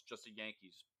anybody else, just the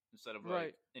Yankees. Instead of,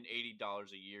 like, an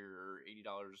 $80 a year or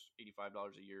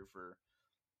 $85 a year for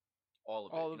all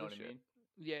of it. You know what I mean?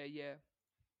 Yeah.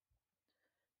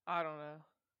 I don't know.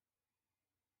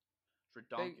 It's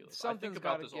ridiculous. Something's I think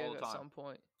about this give all the time. At some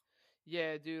point.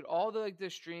 Yeah, dude. All the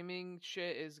streaming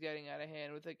shit is getting out of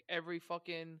hand. With like every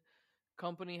fucking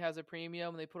company has a premium,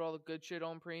 and they put all the good shit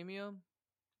on premium.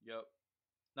 Yep.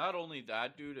 Not only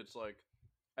that, dude. It's like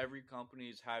every company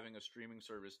is having a streaming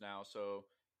service now. So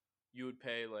you would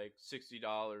pay like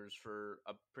 $60 for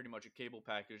pretty much a cable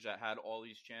package that had all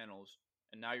these channels,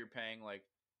 and now you're paying like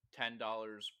 $10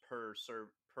 per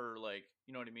like,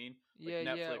 you know what I mean? Like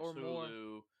Netflix, or Hulu,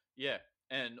 more. Yeah,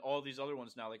 and all these other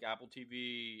ones now, like Apple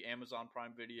TV, Amazon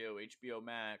Prime Video, HBO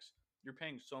Max. You're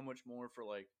paying so much more for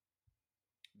like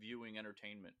viewing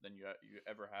entertainment than you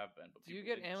ever have been. But do you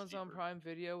get Amazon Prime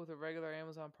Video with a regular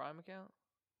Amazon Prime account?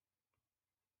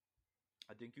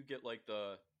 I think you get like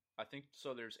I think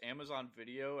so. There's Amazon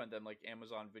Video and then like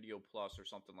Amazon Video Plus or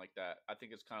something like that. I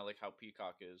think it's kind of like how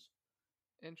Peacock is.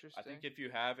 Interesting. I think if you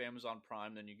have Amazon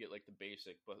Prime, then you get like the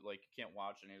basic, but like you can't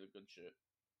watch any of the good shit.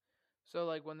 So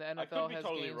like when the NFL has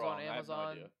games on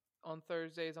Amazon on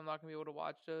Thursdays, I'm not gonna be able to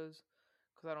watch those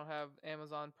because I don't have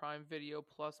Amazon Prime Video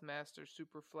Plus Master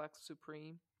Superflex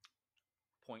Supreme.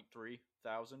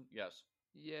 0.3,000, yes.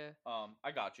 Yeah.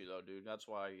 I got you though, dude. That's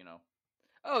why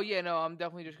Oh yeah, no, I'm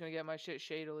definitely just gonna get my shit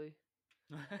shadily.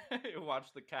 Watch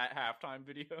the cat halftime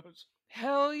videos.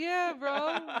 Hell yeah,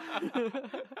 bro!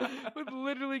 Would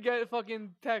literally get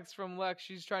fucking text from Lex.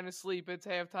 She's trying to sleep. It's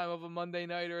halftime of a Monday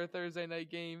night or a Thursday night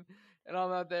game, and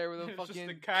I'm out there with a fucking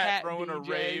just a cat throwing DJ.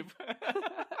 a rave.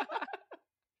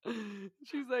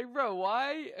 She's like, bro,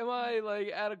 why am I like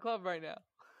at a club right now?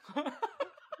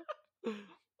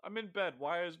 I'm in bed.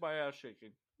 Why is my ass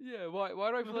shaking? Yeah, why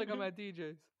do I feel like I'm at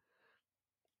DJ's?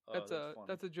 That's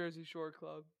that's a Jersey Shore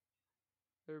club.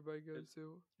 Everybody goes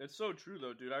to. It's so true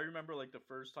though, dude. I remember like the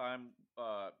first time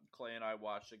Clay and I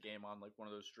watched a game on like one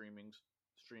of those streams,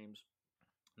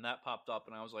 and that popped up,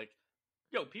 and I was like,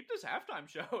 "Yo, peep this halftime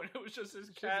show!" And it was just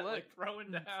this cat like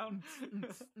throwing down,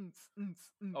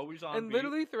 always on. And beat.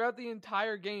 literally throughout the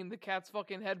entire game, the cat's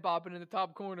fucking head bopping in the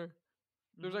top corner.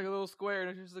 There's like a little square, and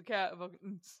it's just a cat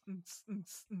fucking.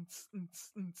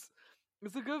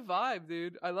 It's a good vibe,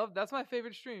 dude. That's my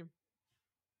favorite stream.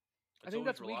 I think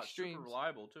that's weak streams. Super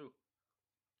reliable too.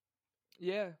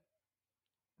 Yeah.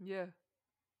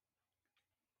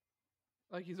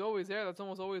 Like he's always there. That's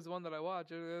almost always the one that I watch.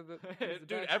 Dude,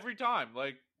 every time,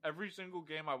 like every single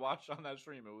game I watched on that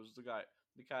stream, it was the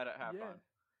cat at halftime.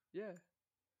 Yeah.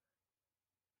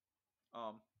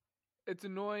 It's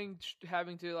annoying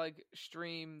having to like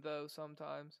stream though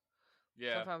sometimes.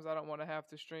 Yeah. Sometimes I don't want to have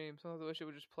to stream. Sometimes I wish it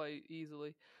would just play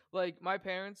easily. Like my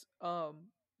parents,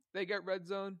 they get Red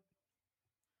Zone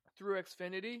through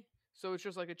Xfinity, so it's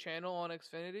just like a channel on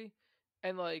Xfinity,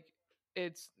 and like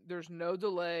there's no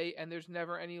delay and there's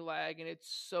never any lag, and it's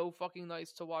so fucking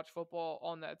nice to watch football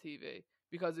on that TV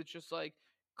because it's just like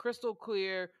crystal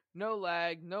clear, no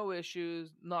lag, no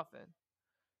issues, nothing.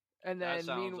 And then that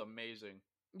sounds amazing.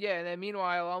 Yeah, and then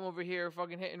meanwhile, I'm over here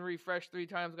fucking hitting refresh 3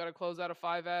 times, got to close out of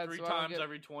 5 ads. 3 times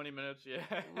every 20 minutes,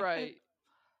 yeah. Right.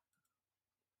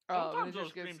 Sometimes those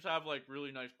streams have, like,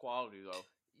 really nice quality, though.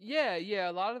 Yeah,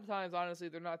 a lot of times, honestly,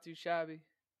 they're not too shabby.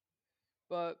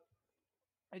 But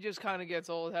it just kind of gets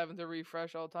old having to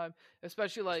refresh all the time.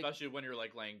 Especially when you're,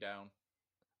 like, laying down.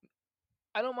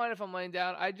 I don't mind if I'm laying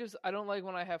down. I don't like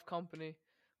when I have company.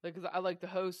 Like, cause I like to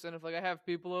host, and if, like, I have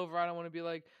people over, I don't want to be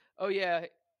like, oh, yeah,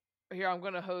 here, I'm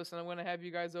going to host and I'm going to have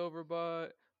you guys over, but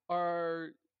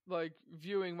our like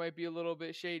viewing might be a little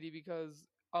bit shady because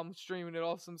I'm streaming it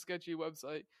off some sketchy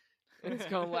website and it's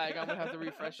going to lag. I'm going to have to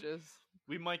refresh this.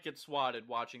 We might get swatted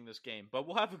watching this game, but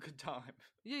we'll have a good time.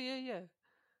 Yeah.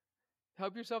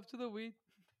 Help yourself to the weed.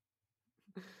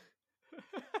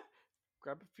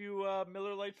 grab a few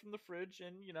Miller Lights from the fridge,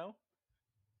 and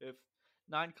if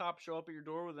 9 cops show up at your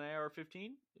door with an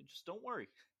AR-15, just don't worry.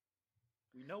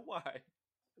 We know why.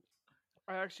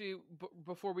 I actually,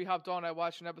 before we hopped on, I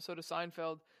watched an episode of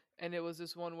Seinfeld, and it was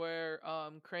this one where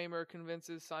Kramer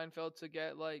convinces Seinfeld to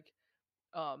get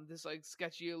this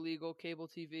sketchy illegal cable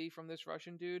TV from this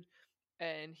Russian dude,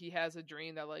 and he has a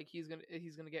dream that he's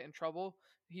gonna get in trouble.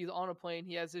 He's on a plane.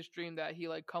 He has this dream that he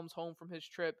comes home from his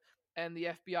trip, and the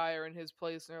FBI are in his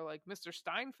place, and they're like, "Mr.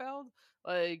 Steinfeld,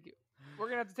 we're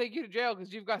gonna have to take you to jail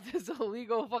because you've got this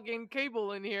illegal fucking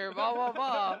cable in here." Blah blah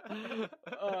blah.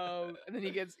 And then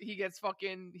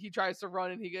he tries to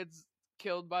run and he gets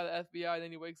killed by the FBI. And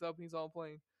then he wakes up and he's on a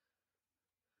plane.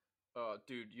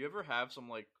 Dude, you ever have some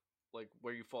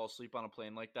where you fall asleep on a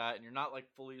plane like that, and you're not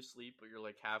fully asleep, but you're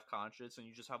half conscious, and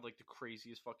you just have the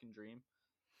craziest fucking dream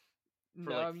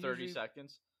for 30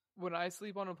 seconds? When I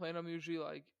sleep on a plane, I'm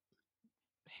usually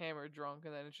hammered drunk,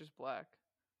 and then it's just black,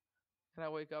 and I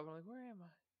wake up and I'm like, where am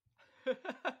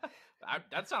I?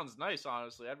 That sounds nice,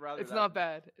 honestly. I'd rather. It's not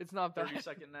bad. It's not bad.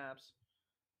 30-second naps.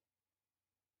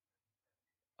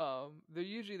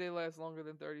 They last longer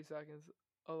than 30 seconds.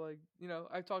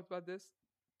 I've talked about this.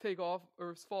 Take off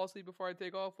or fall asleep before I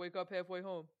take off, wake up halfway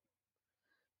home.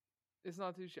 It's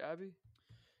not too shabby.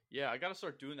 Yeah, I gotta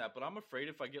start doing that, but I'm afraid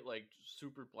if I get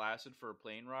super blasted for a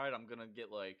plane ride, I'm gonna get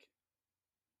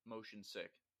motion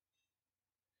sick.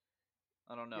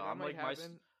 I don't know. Yeah,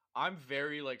 I'm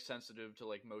very sensitive to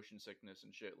motion sickness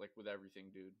and shit, with everything,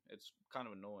 dude. It's kind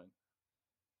of annoying.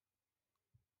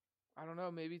 I don't know,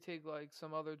 maybe take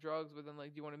some other drugs, but then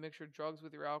do you want to mix your drugs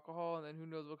with your alcohol, and then who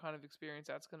knows what kind of experience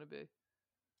that's gonna be.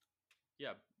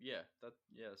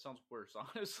 That sounds worse,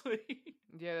 honestly.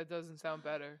 Yeah, that doesn't sound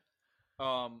better.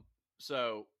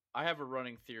 So I have a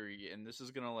running theory, and this is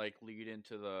gonna lead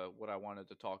into what I wanted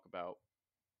to talk about.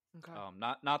 Okay.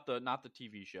 Not the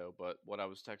TV show, but what I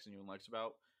was texting you and Lex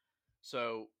about.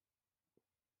 So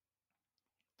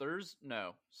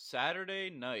Saturday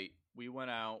night we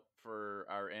went out for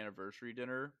our anniversary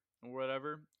dinner or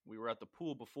whatever. We were at the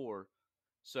pool before,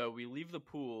 so we leave the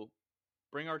pool,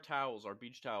 bring our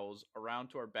beach towels, around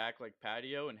to our back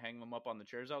patio and hang them up on the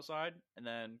chairs outside, and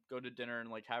then go to dinner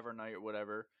and have our night or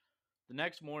whatever. The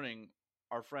next morning,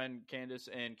 our friend Candace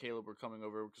and Caleb were coming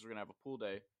over because we're gonna have a pool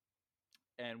day,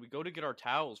 and we go to get our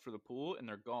towels for the pool, and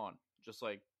they're gone, just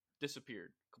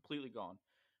disappeared, completely gone.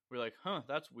 We're like, huh,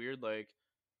 that's weird.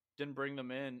 Didn't bring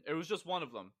them in. It was just one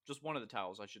of them, just one of the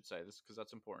towels, I should say, this because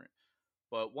that's important.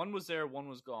 But one was there, one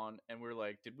was gone, and we're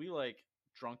like, did we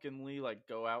drunkenly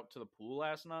go out to the pool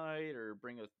last night or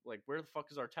bring where the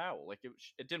fuck is our towel?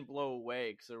 It didn't blow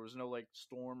away because there was no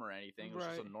storm or anything. It was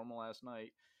just a normal ass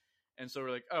night. And so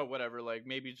we're like, oh, whatever,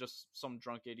 maybe just some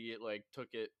drunk idiot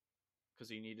took it because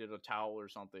he needed a towel or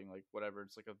something, whatever.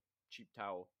 It's a cheap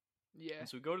towel. Yeah. And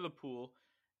so we go to the pool,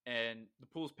 and the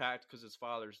pool's packed because it's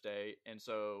Father's Day, and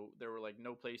so there were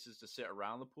no places to sit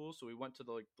around the pool. So we went to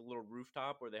the little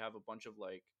rooftop where they have a bunch of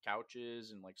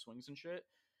couches and swings and shit.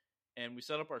 And we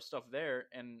set up our stuff there,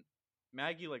 and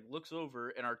Maggie looks over,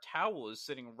 and our towel is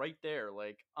sitting right there,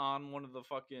 on one of the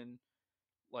fucking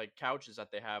couches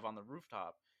that they have on the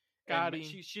rooftop. Got and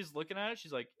him. She's looking at it.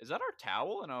 She's like, "Is that our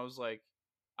towel?" And I was like,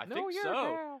 "I No, think your so.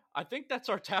 towel. I think that's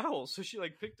our towel." So she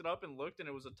picked it up and looked, and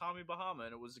it was a Tommy Bahama,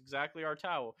 and it was exactly our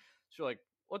towel. She's like,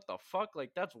 "What the fuck?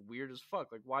 That's weird as fuck.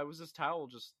 Why was this towel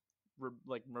just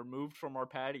removed from our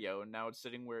patio, and now it's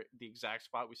sitting where the exact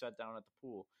spot we sat down at the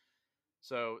pool?"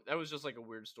 So that was just a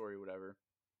weird story, whatever.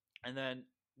 And then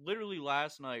literally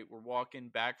last night, we're walking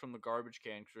back from the garbage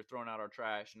can because we're throwing out our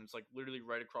trash, and it's literally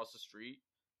right across the street,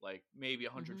 maybe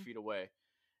 100 feet away.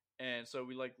 And so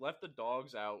we left the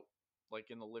dogs out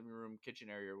in the living room, kitchen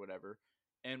area or whatever.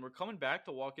 And we're coming back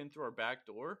to walk in through our back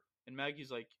door, and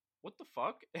Maggie's like, "What the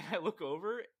fuck?" And I look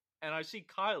over and I see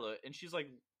Kyla, and she's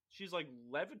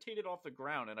levitated off the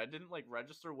ground, and I didn't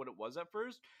register what it was at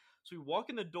first. So we walk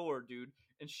in the door, dude,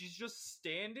 and she's just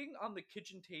standing on the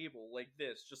kitchen table like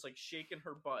this, just shaking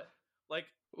her butt.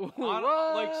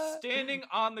 Standing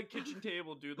on the kitchen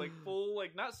table, dude, full,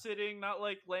 not sitting, not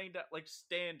laying down,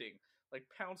 standing,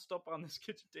 pounced up on this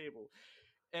kitchen table.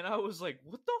 And I was like,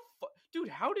 what the fuck? Dude,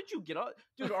 how did you get up?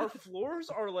 Dude, our floors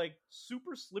are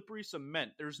super slippery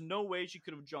cement. There's no way she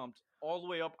could have jumped all the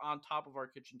way up on top of our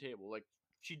kitchen table.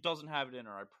 She doesn't have it in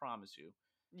her, I promise you.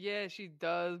 Yeah, she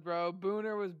does, bro.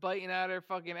 Booner was biting at her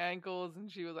fucking ankles, and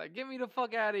she was like, "Get me the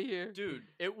fuck out of here." Dude,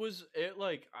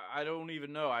 I don't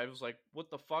even know. I was like, what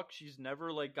the fuck? She's never,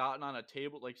 gotten on a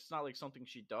table. It's not, something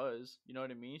she does. You know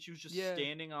what I mean? She was just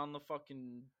standing on the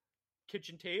fucking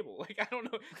kitchen table. I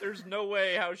don't know. There's no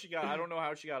way how she got... I don't know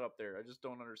how she got up there. I just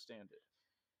don't understand it.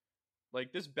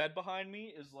 Like, this bed behind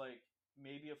me is like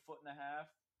maybe a foot and a half,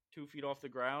 2 feet off the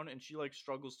ground, and she like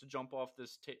struggles to jump off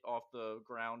off the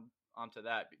ground onto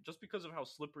that just because of how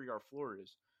slippery our floor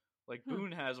is. Like,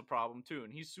 Boone has a problem too,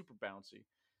 and he's super bouncy.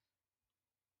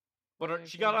 But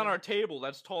she got on our table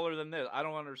that's taller than this. I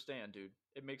don't understand, dude.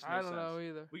 It makes no sense. I don't know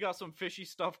either. We got some fishy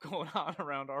stuff going on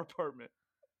around our apartment.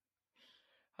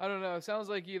 I don't know. It sounds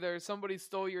like either somebody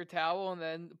stole your towel and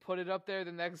then put it up there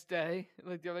the next day.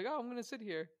 Like, they're like, oh, I'm going to sit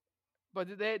here. But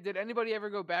did anybody ever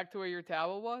go back to where your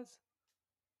towel was?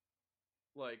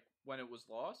 Like, when it was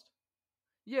lost?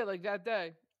 Yeah, like that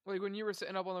day. Like, when you were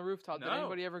sitting up on the rooftop. No. Did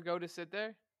anybody ever go to sit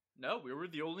there? No, we were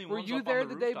the only ones up on the rooftop. Were you there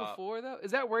the day rooftop. before, though?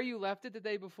 Is that where you left it the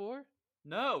day before?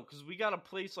 No, because we got a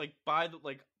place, like, by the,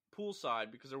 like,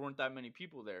 poolside because there weren't that many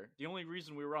people there. The only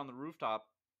reason we were on the rooftop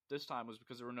this time was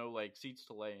because there were no, like, seats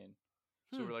to lay in.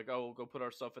 So we're like, oh, we'll go put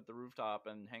our stuff at the rooftop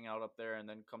and hang out up there and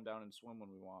then come down and swim when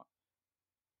we want.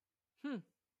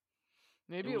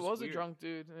 Maybe it was a drunk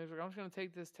dude. And he's like, I'm just going to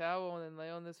take this towel and then lay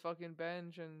on this fucking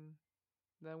bench and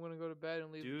then I'm going to go to bed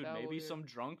and leave the towel Maybe here. some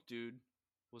drunk dude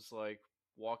was like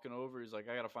walking over. He's like,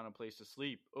 I got to find a place to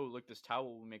sleep. Oh, look, this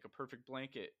towel will make a perfect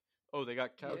blanket. Oh, they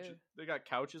got couches. Yeah. They got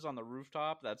couches on the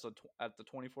rooftop. That's at the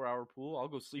 24-hour pool. I'll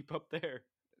go sleep up there.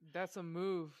 That's a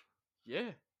move.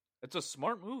 Yeah. It's a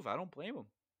smart move. I don't blame him.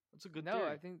 That's a good theory.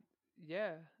 I think,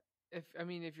 yeah.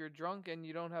 If you're drunk and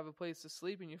you don't have a place to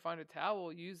sleep and you find a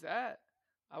towel, use that.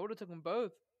 I would have took them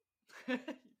both.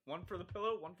 One for the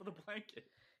pillow, one for the blanket.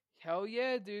 Hell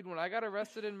yeah, dude. When I got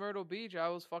arrested in Myrtle Beach, I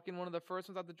was fucking one of the first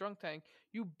ones out the drunk tank.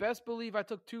 You best believe I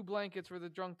took 2 blankets for the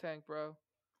drunk tank, bro.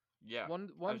 Yeah.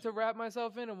 One to wrap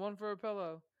myself in and one for a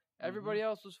pillow. Everybody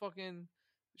else was fucking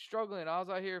struggling. I was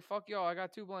out here, fuck y'all, I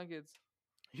got 2 blankets.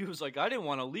 He was like, I didn't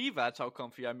want to leave. That's how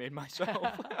comfy I made myself.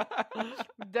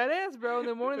 Dead ass, bro. In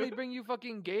the morning, they bring you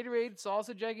fucking Gatorade,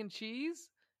 sausage, egg, and cheese.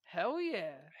 Hell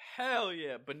yeah. Hell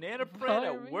yeah. Banana bread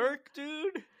at work,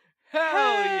 dude.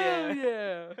 Hell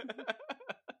yeah.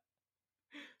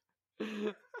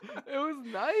 It was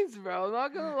nice, bro. I'm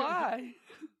not going to lie.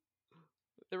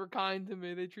 They were kind to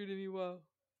me. They treated me well.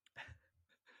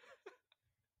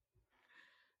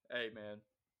 Hey, man.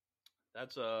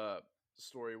 That's a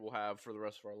story we'll have for the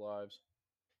rest of our lives.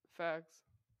 Facts.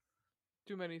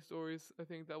 Too many stories, I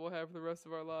think, that we'll have for the rest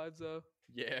of our lives, though.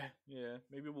 Yeah.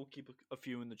 Maybe we'll keep a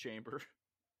few in the chamber.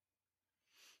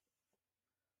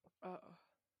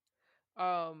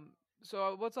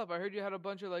 So what's up? I heard you had a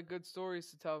bunch of, like, good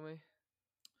stories to tell me.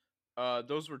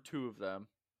 Those were 2 of them.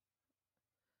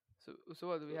 So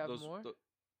what, do we have more?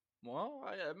 Well,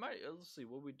 I might. Let's see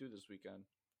what we do this weekend.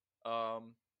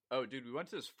 Oh, dude, we went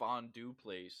to this fondue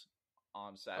place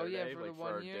on Saturday, for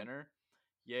our dinner.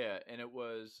 Yeah, and it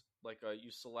was like you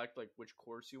select like which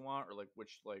course you want or like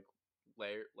which like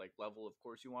layer, like level of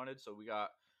course you wanted. So we got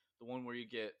the one where you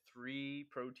get 3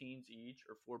 proteins each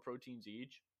or 4 proteins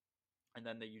each, and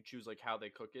then you choose like how they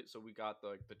cook it. So we got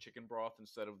the chicken broth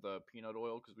instead of the peanut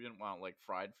oil because we didn't want like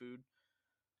fried food.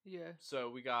 Yeah. So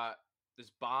we got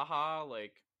this Bajan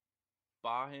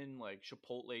like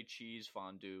chipotle cheese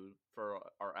fondue for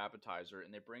our appetizer,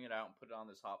 and they bring it out and put it on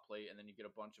this hot plate, and then you get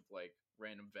a bunch of like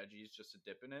random veggies just to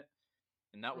dip in it,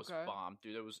 and that was bomb,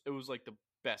 dude. It was like the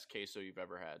best queso you've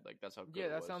ever had. Like that's how good it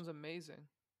was. Yeah, that sounds amazing.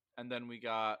 And then we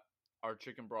got our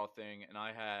chicken broth thing, and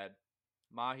I had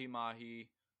mahi,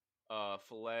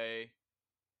 filet,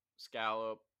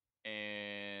 scallop,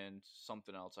 and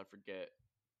something else I forget.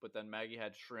 But then Maggie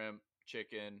had shrimp,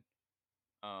 chicken,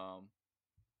 and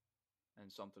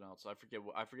something else. I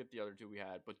forget the other 2 we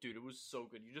had. But dude, it was so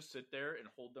good. You just sit there and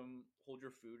hold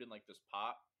your food in like this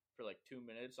pot for like 2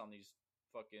 minutes on these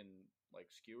fucking like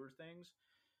skewer things.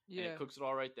 Yeah. And it cooks it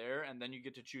all right there, and then you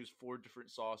get to choose 4 different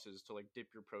sauces to like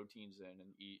dip your proteins in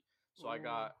and eat. So I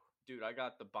got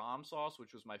the bomb sauce,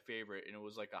 which was my favorite, and it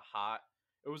was like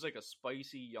a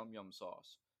spicy yum yum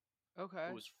sauce. Okay.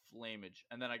 It was flamage.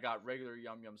 And then I got regular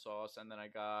yum yum sauce, and then I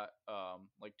got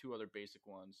like 2 other basic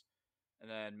ones. And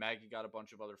then Maggie got a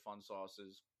bunch of other fun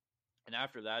sauces. And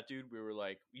after that, dude, we were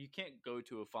like, you can't go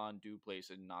to a fondue place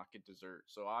and not get dessert.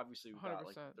 So obviously we got 100%.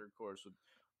 Like the 3rd course with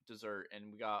dessert,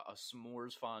 and we got a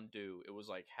s'mores fondue. It was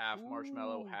like half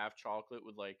marshmallow, half chocolate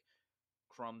with like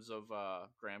crumbs of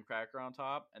graham cracker on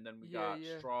top. And then we got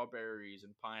strawberries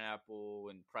and pineapple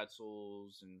and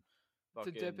pretzels and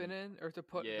fucking, to dip it in or to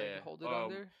put like, hold it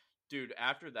under. Dude,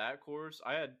 after that course,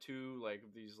 I had 2 like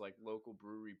these like local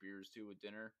brewery beers too with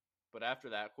dinner. But after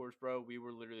that course, bro, we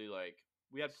were literally like,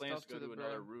 we had plans to go to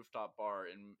another rooftop bar,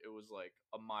 and it was like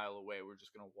a mile away. We're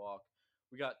just going to walk.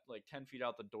 We got like 10 feet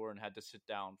out the door and had to sit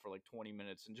down for like 20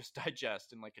 minutes and just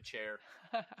digest in like a chair,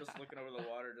 just looking over the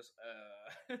water, just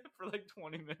for like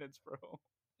 20 minutes, bro.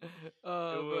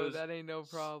 Oh, bro, that ain't no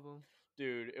problem.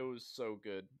 Dude, it was so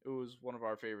good. It was one of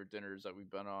our favorite dinners that we've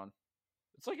been on.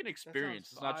 It's like an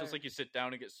experience. It's not just like you sit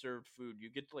down and get served food. You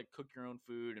get to like cook your own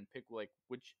food and pick like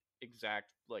which exact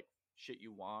like shit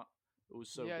you want. It was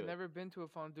so good. I've never been to a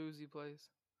fondue place.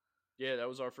 Yeah, that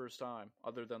was our first time,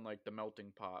 other than like the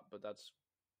melting pot. But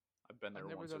I've been there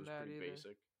once. It was pretty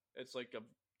basic. It's like a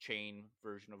chain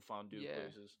version of fondue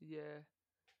places. Yeah.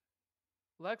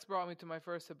 Lex brought me to my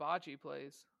first hibachi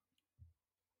place.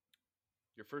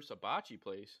 Your first hibachi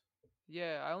place?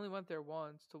 Yeah, I only went there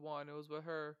once to one. It was with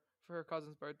her for her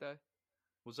cousin's birthday.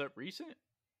 Was that recent?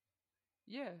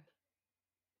 Yeah.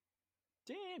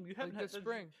 Damn, you haven't had this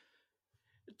spring.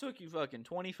 It took you fucking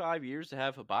 25 years to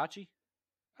have hibachi?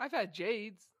 I've had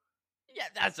Jade's. Yeah,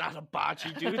 that's not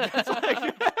hibachi, dude. That's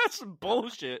like that's some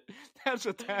bullshit. That's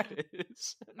what that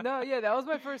is. No, yeah, that was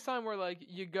my first time where like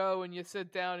you go and you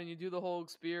sit down and you do the whole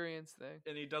experience thing.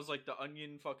 And he does like the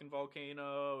onion fucking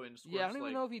volcano and squirts, yeah, I don't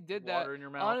even know if he did water that. In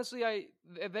your mouth. Honestly,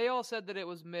 they all said that it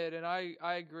was mid, and I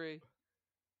agree.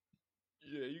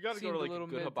 Yeah, you got to go to like a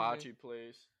good hibachi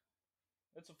place.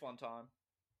 It's a fun time.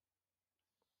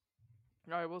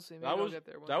 All right, we'll see. Maybe I'll get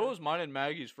there one that day. was mine and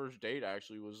Maggie's first date.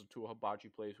 Actually, was to a hibachi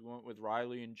place. We went with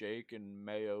Riley and Jake and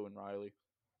Mayo and Riley.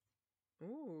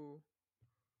 Ooh,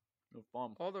 it was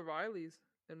fun. All the Rileys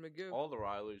and Magoo. All the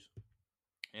Rileys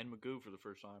and Magoo for the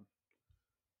first time.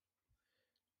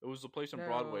 It was the place in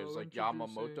Broadway. It's like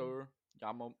Yamamoto.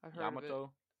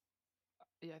 Yamato.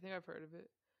 Yeah, I think I've heard of it.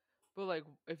 But like,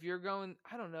 if you're going,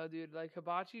 I don't know, dude. Like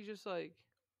hibachi, just like.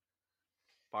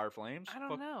 Fire Flames? I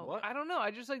don't know. What? I don't know. I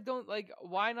just like don't like.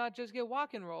 Why not just get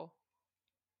Wok and Roll?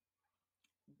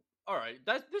 All right,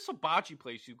 this hibachi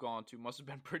place you've gone to must have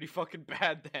been pretty fucking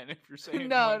bad then. If you're saying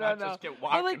no, just get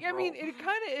Wok but like, and Roll. I mean, it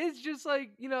kind of is just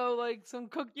like like some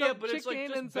cooked up but chicken it's like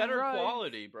just and better some rice.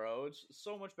 quality, bro. It's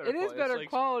so much better. It is better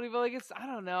quality, but like I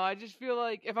don't know. I just feel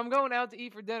like if I'm going out to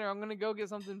eat for dinner, I'm gonna go get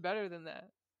something better than that.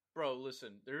 Bro,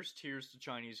 listen, there's tiers to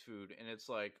Chinese food, and it's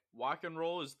like Wok and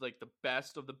Roll is like the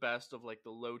best of like the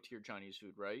low tier Chinese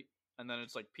food, right? And then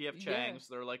it's like PF Chang's,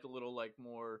 they're like a little like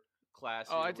more classy.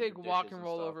 Oh, I take Wok and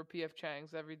Roll over PF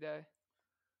Chang's every day.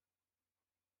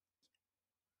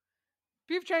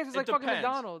 PF Chang's is like fucking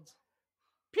McDonald's.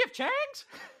 PF Chang's?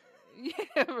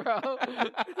 Yeah, bro.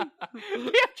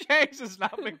 PF Chang's is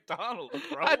not McDonald's,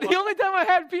 bro. The only time I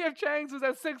had PF Chang's was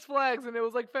at Six Flags, and it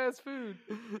was like fast food.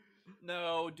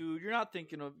 No, dude, you're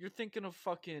thinking of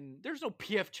fucking. There's no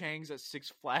PF Chang's at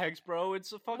Six Flags, bro.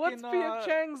 It's a fucking. What's PF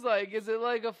Chang's like? Is it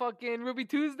like a fucking Ruby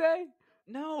Tuesday?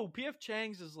 No, PF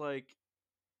Chang's is like.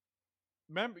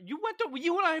 Remember, you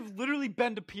and I have literally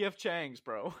been to PF Chang's,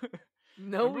 bro.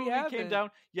 No, we haven't. Came down.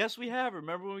 Yes, we have.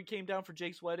 Remember when we came down for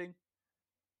Jake's wedding?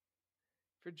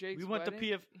 For Jake's wedding? We went to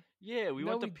PF. Yeah, we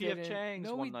went to PF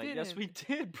Chang's one night. Yes, we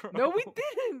did, bro. No, we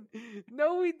didn't.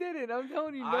 No, we didn't. I'm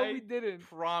telling you, no, we didn't.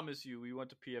 Promise you, we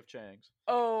went to PF Chang's.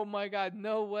 Oh my god,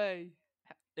 no way.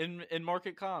 In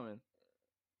Market Common.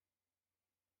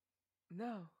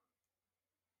 No.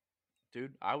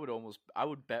 Dude, I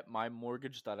would bet my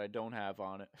mortgage that I don't have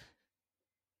on it.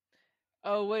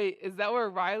 Oh wait, is that where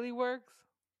Riley works?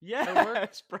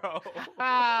 Yes, bro.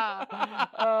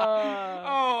 I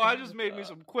just made me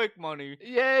some quick money.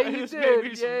 Yeah, you did. Made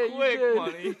me some quick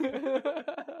money.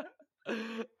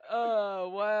 Oh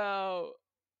wow!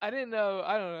 I didn't know.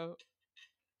 I don't know.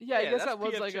 Yeah, I guess that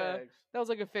was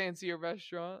like a fancier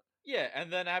restaurant. Yeah,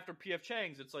 and then after PF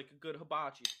Chang's, it's like a good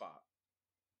hibachi spot.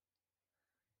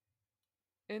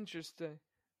 Interesting.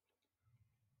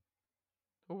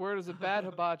 Where does a bad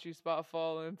hibachi spot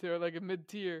fall into? Or like a mid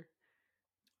tier?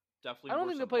 Definitely. I don't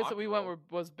think the place that we went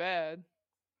was bad.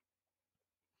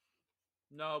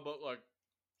 No, but like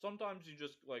sometimes you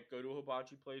just like go to a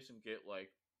hibachi place and get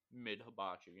like mid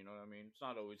hibachi. You know what I mean? It's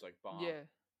not always like bomb.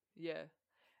 Yeah.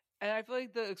 And I feel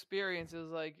like the experience is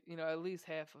like at least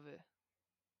half of it.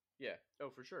 Yeah. Oh,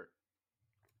 for sure.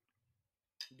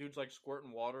 Dude's like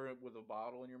squirting water with a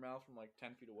bottle in your mouth from like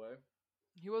 10 feet away.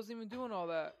 He wasn't even doing all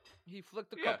that. He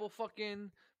flicked a couple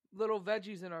fucking little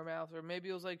veggies in our mouth, or maybe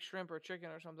it was like shrimp or chicken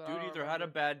or something. Dude either had a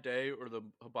bad day or the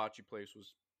hibachi place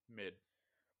was mid.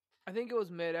 I think it was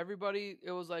mid. Everybody,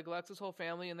 it was like Lex's whole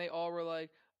family, and they all were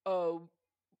like, "Oh,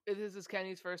 this is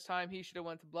Kenny's first time. He should have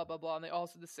went to blah blah blah." And they all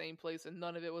said the same place, and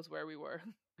none of it was where we were.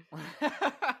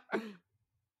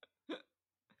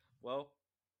 Well,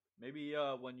 maybe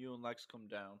when you and Lex come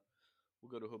down,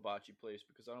 we'll go to hibachi place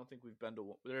because I don't think we've been to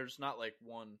one. There's not like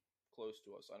one close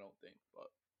to us, I don't think.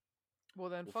 But well,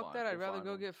 then fuck that. I'd rather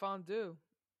go get fondue.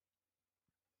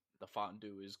 The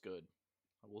fondue is good.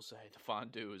 I will say the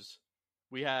fondue is.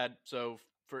 We had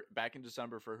for back in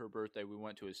December for her birthday, we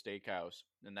went to a steakhouse,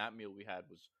 and that meal we had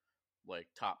was like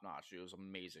top notch. It was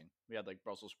amazing. We had like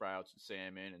Brussels sprouts and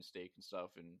salmon and steak and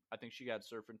stuff, and I think she had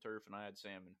surf and turf, and I had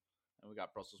salmon, and we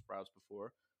got Brussels sprouts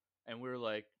before, and we were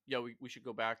like, "Yo, we should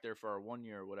go back there for our 1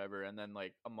 year or whatever." And then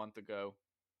like a month ago,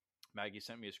 Maggie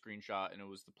sent me a screenshot, and it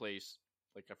was the place.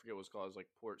 Like I forget what it's called. It was like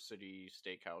Port City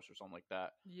Steakhouse or something like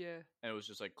that. Yeah. And it was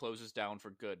just like closes down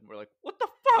for good. And we're like, what the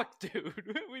fuck,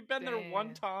 dude? We've been there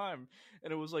one time,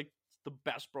 and it was like the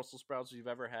best Brussels sprouts we've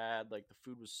ever had. Like the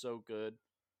food was so good.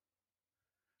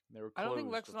 And they were closed. I don't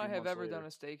think Lex and I have ever done a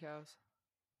steakhouse.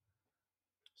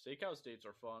 Steakhouse dates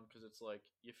are fun because it's like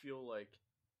you feel like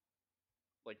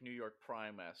New York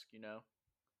Prime-esque, you know?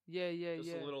 Yeah.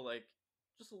 Just a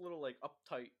little like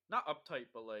uptight, not uptight,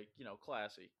 but like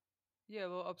classy. Yeah, a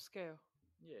little upscale.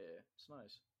 Yeah, it's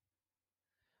nice.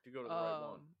 If you go to the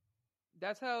right one.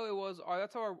 That's how it was.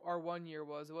 That's how our 1 year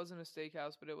was. It wasn't a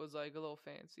steakhouse, but it was like a little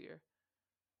fancier.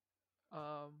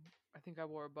 I think I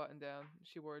wore a button down.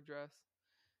 She wore a dress.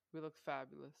 We looked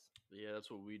fabulous. Yeah, that's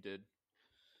what we did.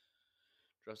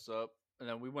 Dressed up. And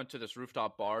then we went to this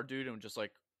rooftop bar, dude, and just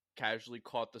like casually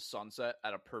caught the sunset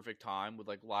at a perfect time with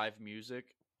like live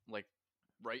music, like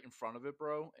right in front of it,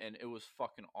 bro. And it was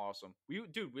fucking awesome.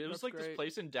 It was like great. This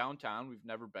place in downtown we've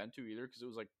never been to either because it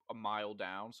was like a mile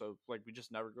down. So like we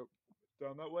just never go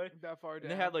down that way. That far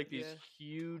down. And they had like these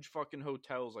huge fucking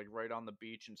hotels like right on the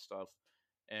beach and stuff.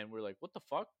 And we're like, what the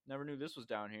fuck? Never knew this was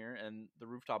down here. And the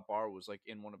rooftop bar was like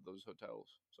in one of those hotels.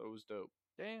 So it was dope.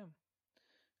 Damn.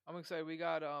 I'm excited. We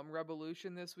got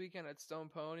Revolution this weekend at Stone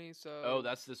Pony. So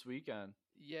that's this weekend.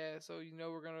 Yeah, so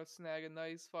we're gonna snag a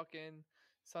nice fucking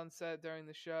sunset during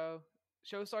the show.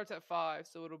 Show starts at 5,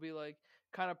 so it'll be like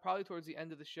kind of probably towards the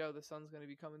end of the show. The sun's gonna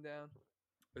be coming down.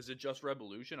 Is it just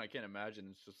Revolution? I can't imagine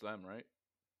it's just them, right?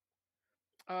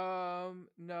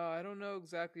 No, I don't know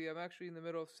exactly. I'm actually in the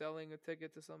middle of selling a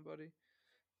ticket to somebody.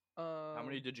 How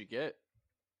many did you get?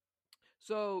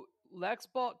 So Lex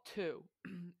bought 2,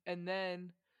 and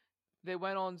then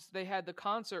they had the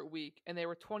concert week, and they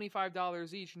were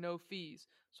 $25 each, no fees.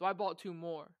 So I bought 2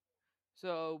 more.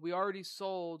 So we already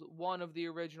sold one of the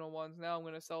original ones. Now I'm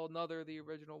going to sell another of the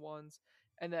original ones,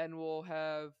 and then we'll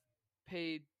have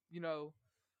paid,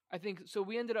 I think, so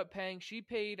we ended up paying, she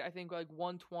paid, I think, like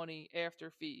 $120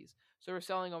 after fees. So we're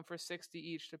selling them for $60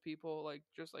 each to people, like,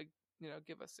 just like,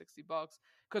 give us $60.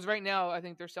 Because right now, I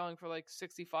think they're selling for like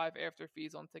 $65 after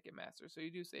fees on Ticketmaster. So you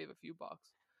do save a few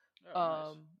bucks.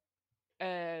 Oh, nice.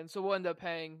 And so we'll end up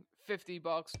paying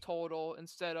 $50 total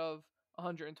instead of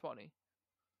 $120.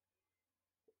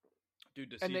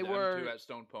 Dude, to see them too at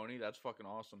Stone Pony, that's fucking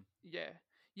awesome.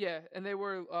 Yeah, and they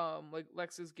were like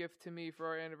Lex's gift to me for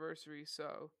our anniversary.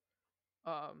 So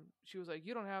she was like,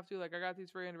 "You don't have to. Like, I got these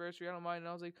for your anniversary. I don't mind." And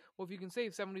I was like, "Well, if you can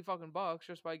save $70 fucking bucks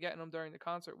just by getting them during the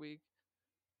concert week,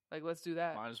 like, let's do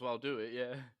that." Might as well do it.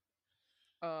 Yeah.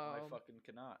 I fucking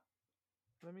cannot.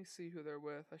 Let me see who they're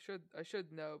with. I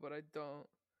should know, but I don't.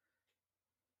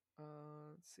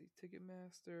 Let's see,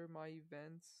 Ticketmaster, my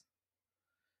events.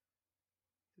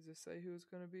 Does it say who it's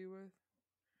gonna be with?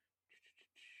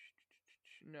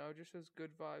 No, it just says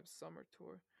Good Vibes Summer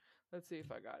Tour. Let's see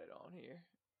if I got it on here,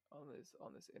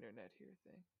 on this internet here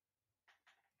thing.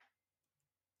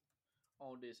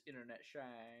 On this internet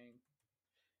shine.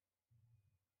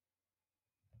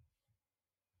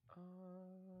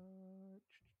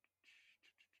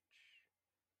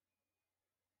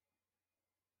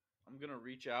 I'm gonna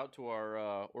reach out to our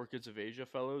Orchids of Asia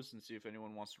fellows and see if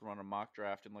anyone wants to run a mock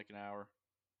draft in like an hour.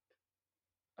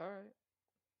 All right.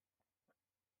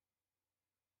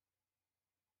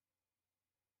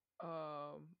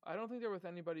 I don't think they're with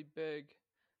anybody big.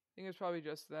 I think it's probably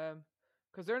just them,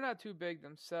 because they're not too big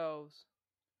themselves.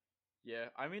 Yeah,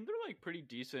 I mean they're like pretty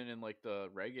decent in like the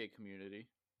reggae community.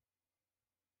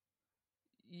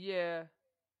 Yeah.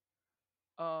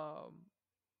 I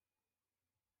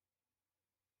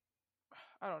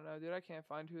don't know, dude. I can't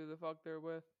find who the fuck they're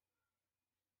with.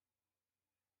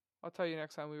 I'll tell you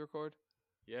next time we record.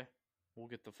 Yeah, we'll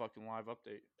get the fucking live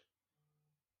update.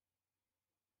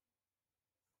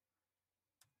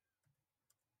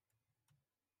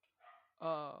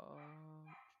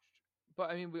 But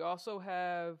I mean, we also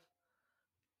have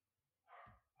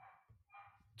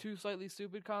 2 Slightly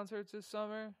Stupid concerts this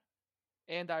summer,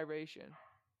 and Iration.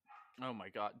 Oh my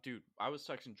god, dude! I was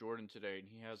texting Jordan today, and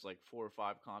he has like 4 or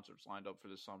 5 concerts lined up for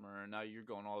the summer, and now you're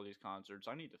going to all these concerts.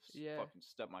 I need to fucking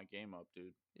step my game up,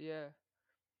 dude. Yeah.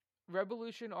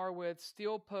 Revolution are with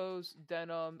Steel Pose,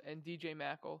 Denim, and DJ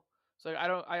Mackle. So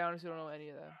I honestly don't know any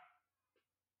of them.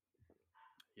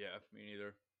 Yeah, me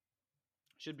neither.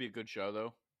 Should be a good show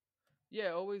though. Yeah,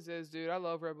 it always is, dude. I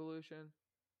love Revolution.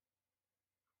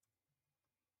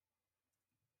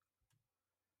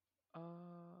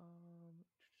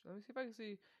 Let me see if I can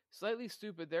see. Slightly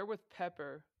Stupid. They're with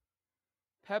Pepper.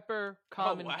 Pepper,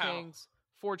 Common Kings,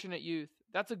 Fortunate Youth.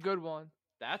 That's a good one.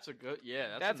 That's a good,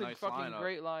 yeah. That's a nice fucking lineup.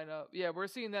 Great lineup. Yeah, we're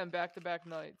seeing them back-to-back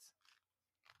nights.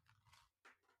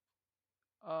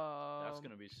 That's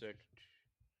gonna be sick.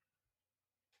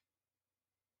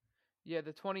 Yeah,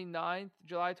 the 29th,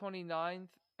 July 29th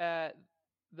at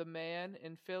the Man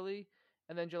in Philly,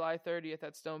 and then July 30th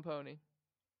at Stone Pony.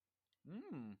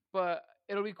 But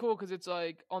it'll be cool because it's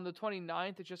like on the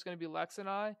 29th, it's just gonna be Lex and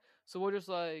I, so we'll just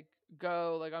like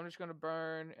go, like I'm just gonna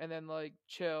burn and then like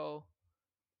chill,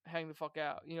 hang the fuck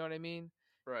out. You know what I mean?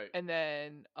 Right. And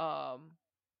then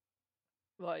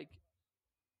like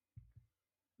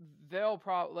they'll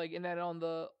probably like, and then on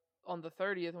the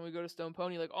 30th when we go to Stone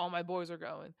Pony, like all my boys are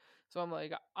going. So I'm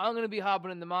like, I'm gonna be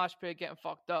hopping in the mosh pit, getting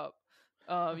fucked up.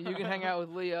 You can hang out with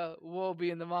Leah. We'll be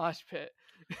in the mosh pit.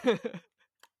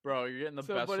 Bro, you're getting the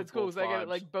best. But it's cool because I get it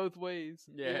like both ways.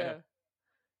 Yeah.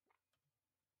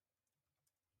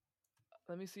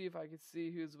 Let me see if I can see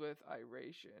who's with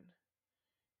Iration.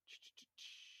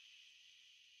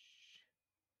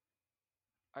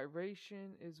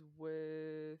 Iration is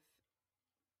with,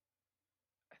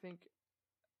 I think,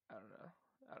 I don't know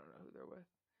who they're with.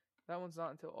 That one's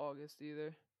not until August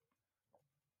either.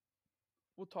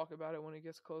 We'll talk about it when it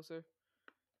gets closer.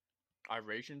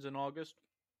 Iration's in August?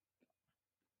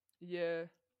 Yeah.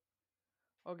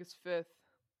 August 5th.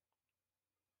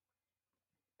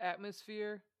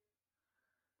 Atmosphere.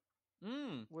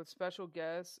 With special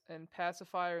guests and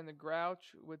Pacifier and the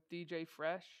Grouch with DJ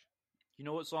Fresh. You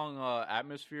know what song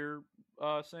Atmosphere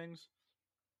sings?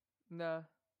 Nah.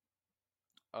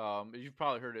 You've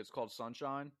probably heard it. It's called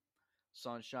Sunshine.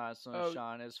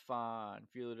 Sunshine is fine.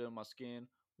 Feel it in my skin,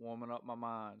 warming up my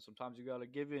mind. Sometimes you gotta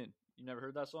give in. You never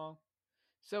heard that song?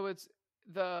 So it's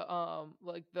the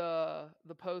like the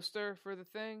poster for the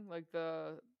thing, like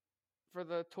for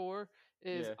the tour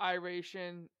is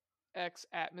Iration X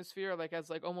Atmosphere, like as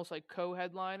like almost like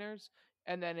co-headliners,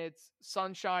 and then it's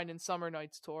Sunshine and Summer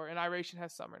Nights tour, and Iration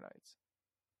has Summer Nights.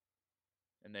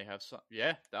 And they have some,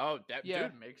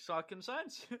 dude makes fucking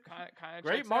sense. Kind of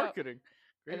great marketing.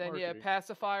 Great and then marketing.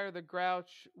 Pacifier, the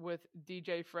Grouch with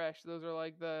DJ Fresh. Those are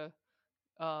like the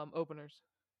openers.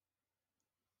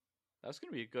 That's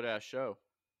gonna be a good ass show.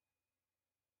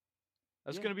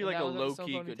 That's gonna be like a low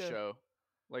key good show.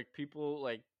 Like people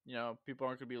people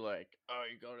aren't gonna be like, oh,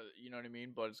 you go to, you know what I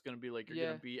mean? But it's gonna be like you're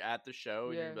gonna be at the show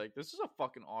and you're gonna be like, this is a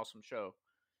fucking awesome show.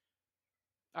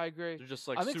 I agree. They're just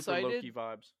like super low key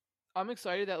vibes. I'm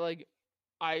excited that like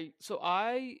I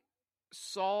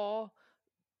saw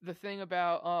the thing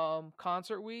about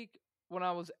concert week when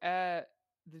I was at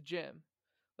the gym.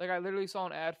 Like I literally saw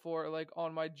an ad for it like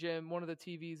on my gym, one of the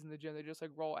TVs in the gym. They just like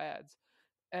roll ads.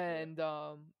 And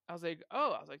I was like,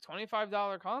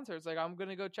 $25 concerts. Like I'm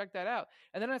gonna go check that out.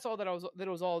 And then I saw that it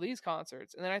was all these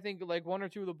concerts. And then I think like one or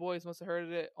two of the boys must have heard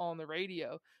it on the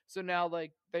radio. So now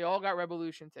like they all got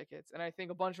Revolution tickets, and I think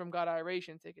a bunch of them got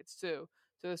Iration tickets too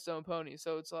to the Stone Pony.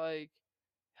 So it's like,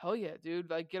 hell yeah, dude!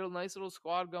 Like get a nice little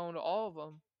squad going to all of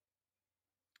them.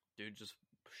 Dude, just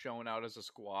showing out as a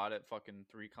squad at fucking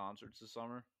 3 concerts this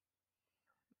summer.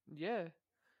 Yeah.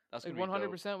 That's like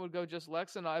 100% would go just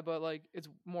Lex and I, but like it's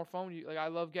more fun. Like I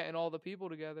love getting all the people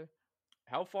together.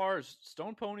 How far is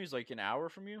Stone Pony's? Like an hour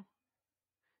from you?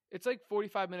 It's like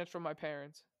 45 minutes from my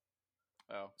parents.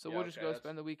 Oh, so we'll just go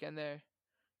spend the weekend there,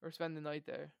 or spend the night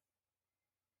there.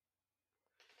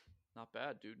 Not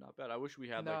bad, dude. Not bad. I wish we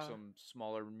had like some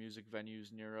smaller music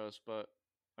venues near us, but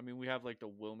I mean we have like the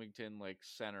Wilmington like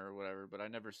center or whatever, but I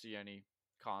never see any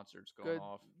concerts going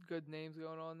off. Good names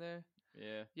going on there.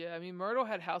 Yeah. Yeah, I mean Myrtle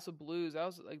had House of Blues. That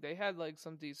was like they had like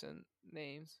some decent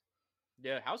names.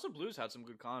 Yeah, House of Blues had some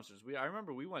good concerts. I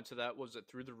remember we went to that. Was it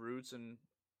Through the Roots and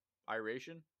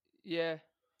Iration? Yeah.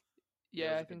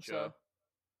 Yeah, I think so.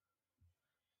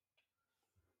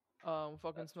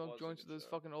 Fucking smoke joints with those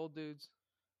fucking old dudes.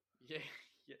 Yeah,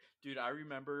 yeah, dude. I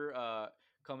remember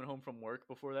coming home from work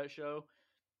before that show,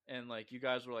 and like you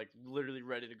guys were like literally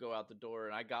ready to go out the door,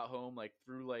 and I got home like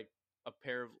threw like a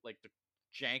pair of like the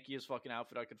jankiest fucking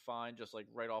outfit I could find, just like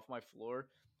right off my floor.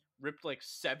 Ripped like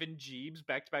 7 Jeeps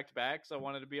back to back to back, so I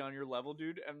wanted to be on your level,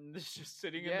 dude. And just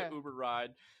sitting in the Uber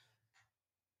ride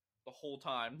the whole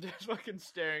time, just fucking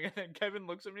staring. And then Kevin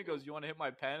looks at me and goes, "You want to hit my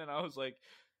pen?" And I was like,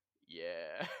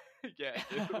 "Yeah, yeah,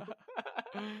 dude."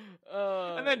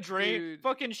 And then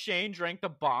fucking Shane drank the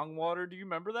bong water. Do you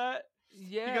remember that?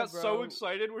 Yeah, he got so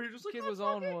excited where he was just like, "Kid was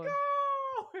on one."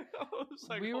 I was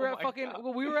like, we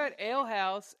were at Ale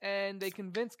House, and they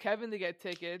convinced Kevin to get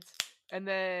tickets. And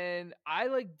then I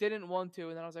like didn't want to,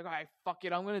 and then I was like, all right, fuck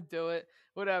it, I'm gonna do it,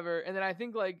 whatever. And then I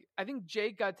think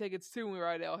Jake got tickets too when we were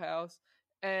at Ale House,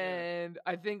 and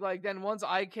I think like then once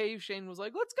I caved, Shane was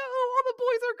like, let's go, all the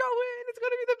boys are going, it's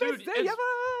gonna be the best day ever.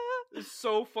 It's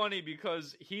so funny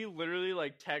because he literally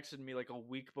like texted me like a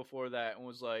week before that and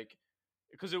was like,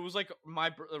 because it was like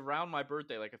around my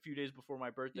birthday, like a few days before my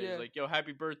birthday. He's like, yo,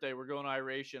 happy birthday, we're going to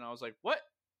Iration. I was like, what?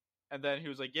 And then he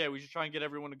was like, yeah, we should try and get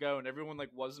everyone to go. And everyone like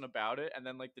wasn't about it. And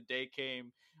then like the day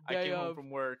came, I came home from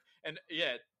work, and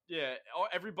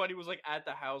everybody was like at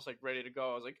the house, like ready to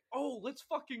go. I was like, oh, let's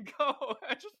fucking go.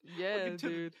 I just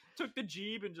took the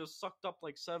Jeep and just sucked up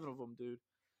like 7 of them, dude.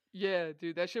 Yeah,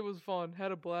 dude, that shit was fun.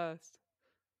 Had a blast.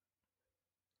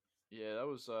 Yeah, that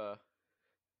was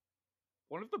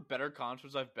one of the better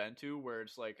concerts I've been to, where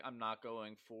it's like I'm not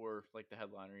going for like the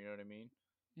headliner, you know what I mean?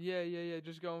 Yeah.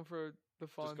 Just going for the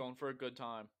fun. Just going for a good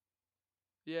time.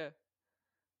 Yeah.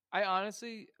 I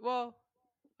honestly,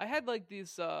 I had like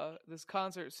these this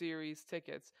concert series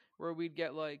tickets where we'd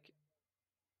get like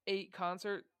 8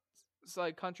 concerts,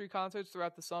 like country concerts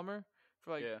throughout the summer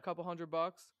for like a couple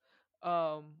 $100.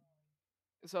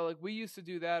 So like we used to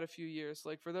do that a few years.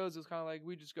 Like for those, it was kind of like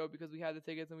we just go because we had the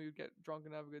tickets and we would get drunk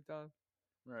and have a good time.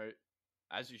 Right,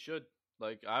 as you should.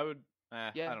 Like I would.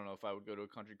 I don't know if I would go to a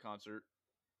country concert.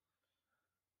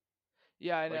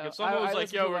 Yeah, I know. Like if someone was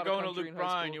like, "Yo, we're going to Luke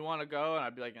Bryan, you want to go?" and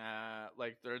I'd be like,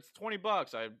 like it's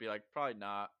 $20. I'd be like, probably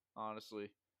not.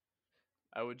 Honestly,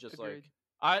 I would just Agreed.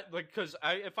 because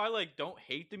if I like don't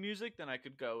hate the music, then I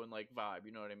could go and like vibe.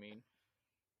 You know what I mean?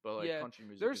 But like country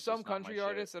music, there's some country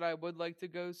artists that I would like to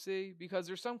go see, because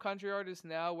there's some country artists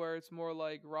now where it's more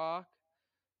like rock,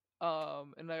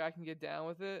 and like I can get down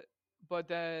with it. But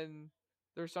then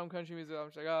there's some country music I'm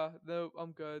just like, no,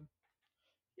 I'm good.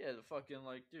 Yeah, the fucking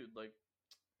like, dude, like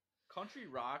country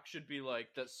rock should be like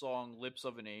that song "Lips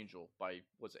of an Angel" by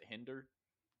was it Hinder?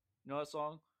 You know that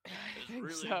song? It's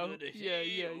really good to hear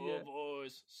your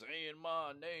voice saying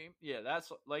my name. Yeah,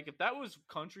 that's like if that was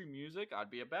country music,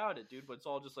 I'd be about it, dude. But it's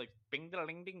all just like bing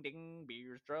ding ding ding,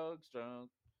 beers, drugs,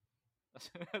 drunk.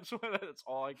 That's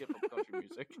all I get from country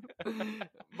music.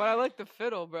 But I like the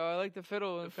fiddle, bro. I like the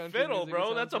fiddle in country fiddle, music.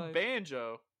 Bro. That's a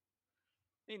banjo.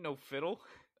 Ain't no fiddle.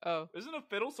 Oh, isn't a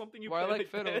fiddle something you play? I like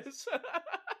fiddles.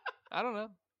 I don't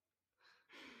know.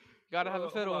 Gotta have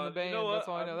a fiddle in the band. That's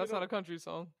all I know. That's not a country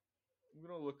song. I'm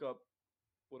gonna look up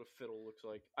what a fiddle looks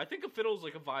like. I think a fiddle is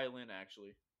like a violin,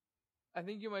 actually. I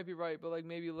think you might be right, but like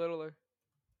maybe littler.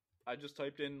 I just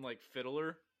typed in like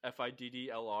fiddler,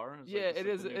 FIDDLR. Yeah, like, it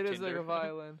is. It is like a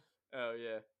violin. Oh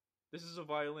yeah, this is a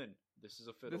violin. This is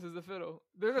a fiddle. This is a fiddle.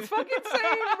 They're the fucking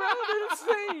same, bro. They're the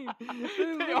same.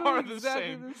 They are the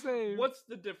exactly same. What's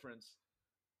the difference?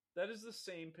 That is the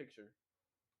same picture.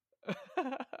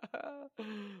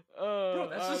 Bro,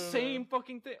 that's the same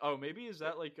fucking thing. Oh, maybe is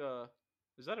that like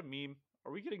is that a meme?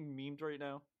 Are we getting memed right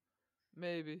now?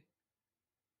 Maybe.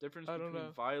 Difference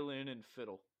between violin and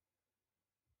fiddle.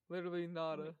 Literally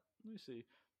nada. Let me see.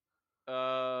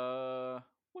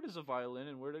 What is a violin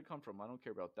and where did it come from? I don't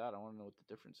care about that. I want to know what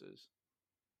the difference is.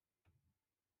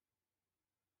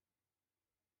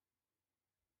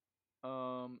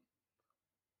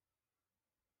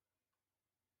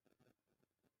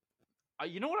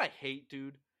 You know what I hate,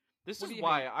 dude? This is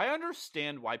why I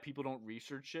understand why people don't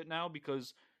research shit now,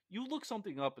 because you look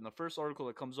something up and the first article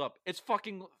that comes up, it's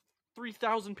fucking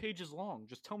 3,000 pages long.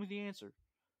 Just tell me the answer.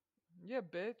 Yeah,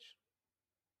 bitch.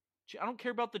 I don't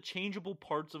care about the changeable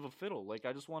parts of a fiddle. Like,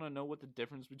 I just want to know what the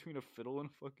difference between a fiddle and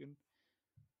a fucking...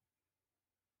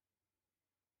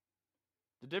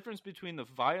 The difference between the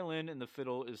violin and the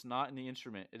fiddle is not in the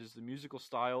instrument. It is the musical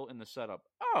style and the setup.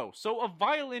 Oh, so a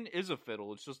violin is a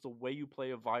fiddle. It's just the way you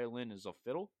play a violin is a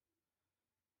fiddle?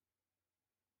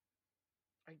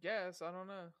 I guess. I don't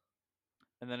know.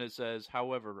 And then it says,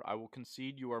 however, I will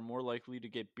concede you are more likely to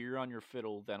get beer on your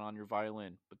fiddle than on your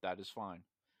violin, but that is fine.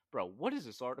 Bro, what is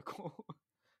this article?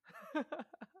 I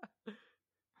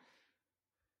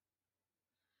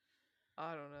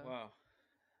don't know. Wow.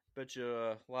 Bet you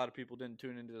a lot of people didn't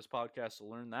tune into this podcast to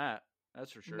learn that.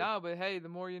 That's for sure. No, but hey, the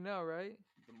more you know, right?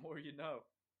 The more you know.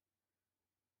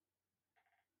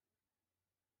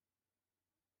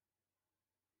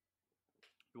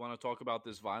 You want to talk about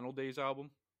this Vinyl Days album?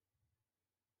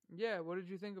 Yeah, what did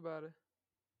you think about it?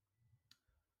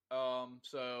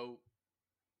 So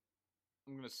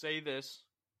I'm going to say this,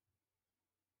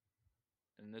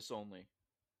 and this only.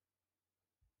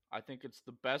 I think it's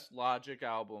the best Logic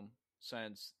album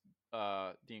since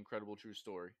The Incredible True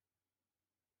Story.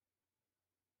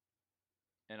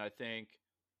 And I think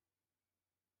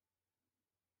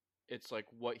it's like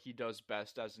what he does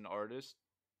best as an artist,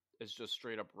 is just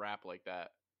straight up rap like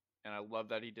that. And I love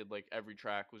that he did like every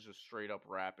track was just straight up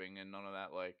rapping and none of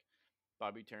that like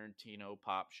Bobby Tarantino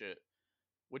pop shit,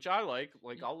 which I like.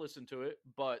 Like I'll listen to it,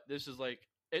 but this is like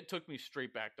it took me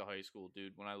straight back to high school,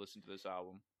 dude, when I listened to this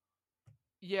album.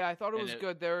 Yeah, I thought it was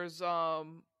good. There's a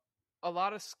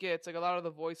lot of skits, like a lot of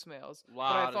the voicemails, but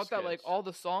I thought that like all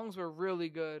the songs were really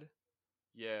good.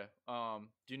 Yeah. Do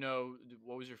you know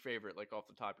what was your favorite, like off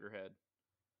the top of your head?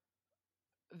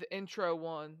 The intro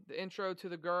one, the intro to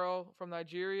the girl from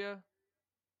Nigeria.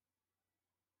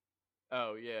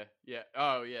 Oh yeah, yeah.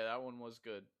 Oh yeah, that one was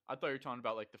good. I thought you were talking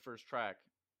about like the first track.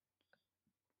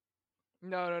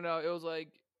 No. It was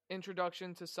like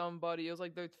introduction to somebody. It was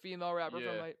like the female rapper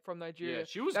from Nigeria. Yeah,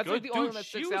 she was That's good. like the only one that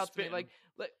sticks out to me. Like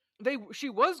she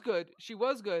was good. She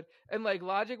was good. And like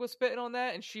Logic was spitting on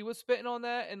that and she was spitting on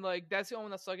that and like that's the only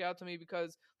one that stuck out to me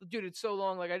because dude, it's so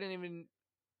long. Like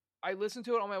I listened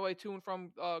to it on my way to and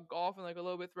from golf and like a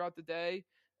little bit throughout the day.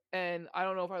 And I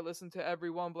don't know if I listened to every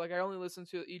one, but like I only listened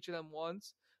to each of them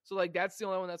once. So like that's the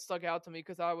only one that stuck out to me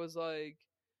because I was like,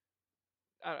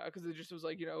 I don't know, because it just was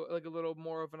like, you know, like a little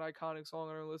more of an iconic song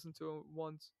and I listened to it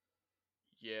once.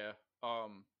 Yeah.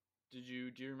 Do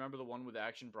you remember the one with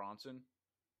Action Bronson?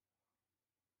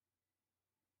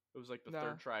 It was like the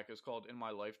third track. It's called In My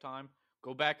Lifetime.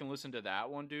 Go back and listen to that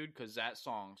one, dude, because that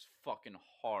song's fucking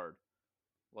hard.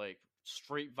 Like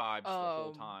straight vibes the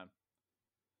whole time.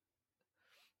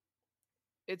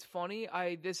 It's funny.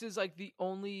 This is like the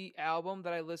only album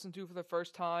that I listened to for the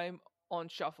first time on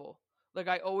shuffle. Like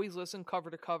I always listen cover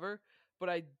to cover, but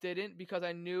I didn't because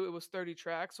I knew it was 30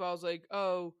 tracks. So I was like,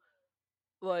 oh,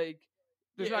 like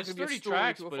there's not going to be a story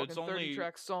tracks, to a fucking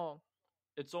 30-track song.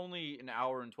 It's only an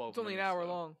hour and 12 minutes. It's only an hour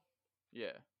long.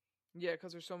 Yeah. Yeah,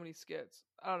 because there's so many skits.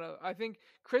 I don't know. I think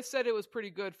Chris said it was pretty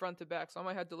good front to back, so I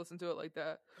might have to listen to it like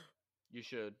that. You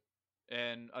should.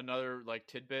 And another like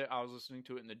tidbit, I was listening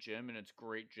to it in the gym, and it's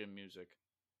great gym music.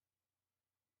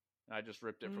 And I just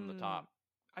ripped it from the top.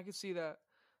 I could see that.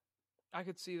 My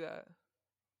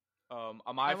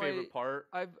favorite part.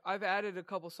 I've added a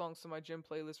couple songs to my gym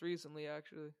playlist recently,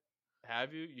 actually.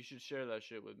 Have you? You should share that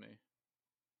shit with me.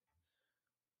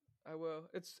 I will.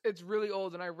 It's really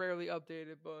old, and I rarely update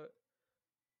it, but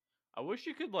I wish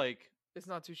you could like. It's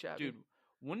not too shabby, dude.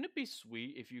 Wouldn't it be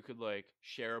sweet if you could like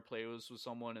share a playlist with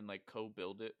someone and like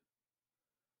co-build it?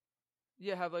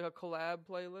 Yeah, have like a collab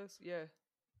playlist. Yeah.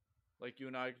 Like you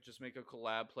and I could just make a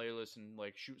collab playlist and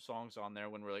like shoot songs on there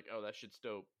when we're like, oh, that shit's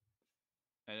dope.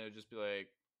 And it would just be like,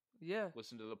 yeah,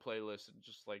 listen to the playlist and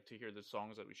just like to hear the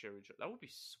songs that we share with each other. That would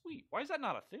be sweet. Why is that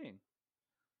not a thing?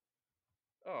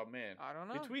 Oh man, I don't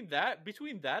know.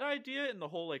 Between that idea and the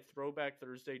whole like Throwback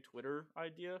Thursday Twitter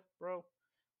idea, bro,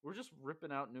 we're just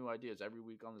ripping out new ideas every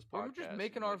week on this podcast. We're just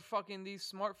making our fucking these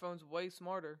smartphones way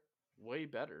smarter, way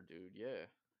better, dude. Yeah.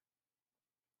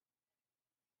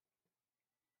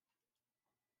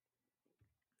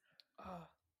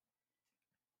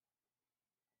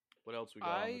 What else we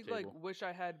got on the table? I wish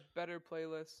I had better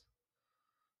playlists.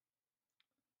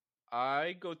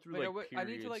 I go through periods I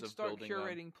need to start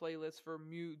curating playlists for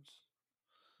moods.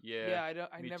 Yeah.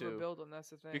 I never build them. That's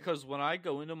the thing. Because when I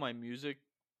go into my music,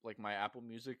 like my Apple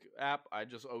Music app, I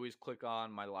just always click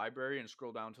on my library and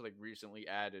scroll down to like recently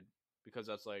added because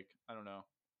that's like I don't know.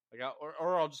 Like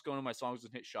or I'll just go into my songs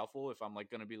and hit shuffle if I'm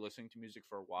like going to be listening to music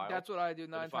for a while. That's what I do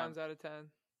 9 times out of 10.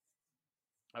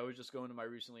 I would just go into my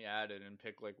recently added and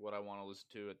pick like what I want to listen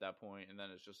to at that point, and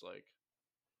then it's just like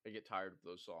I get tired of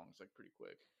those songs like pretty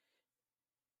quick.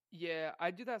 Yeah,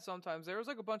 I do that sometimes. There was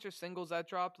like a bunch of singles that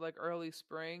dropped like early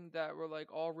spring that were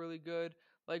like all really good.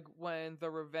 Like when The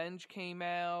Revenge came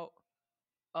out,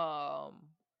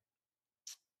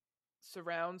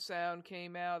 Surround Sound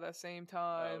came out that same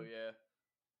time.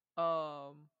 Oh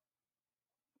yeah.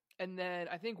 And then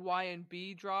I think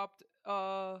Y&B dropped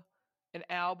an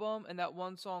album, and that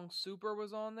one song Super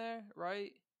was on there,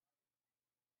 right?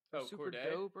 Oh, Super Corday?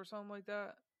 Dope or something like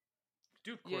that.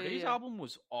 Dude, Corday's album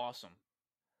was awesome.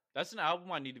 That's an album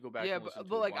I need to go back and listen to.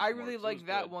 But like I really like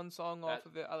that one song off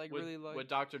of it. I really like with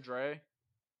Dr. Dre.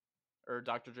 Or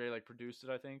Dr. Dre like produced it,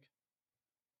 I think.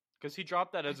 Because he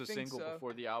dropped that as a single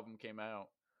before the album came out.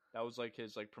 That was like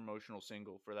his like promotional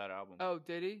single for that album. Oh,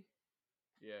 did he?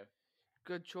 Yeah.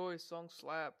 Good choice. Song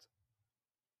slapped.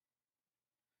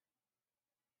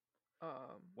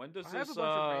 When does I have a bunch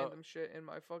of random shit in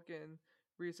my fucking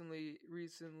recently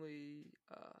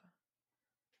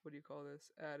what do you call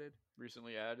this? Added.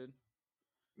 Recently added?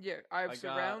 Yeah, I have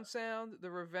Surround Sound,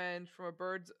 The Revenge, From a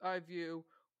Bird's Eye View,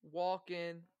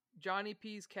 Walkin', Johnny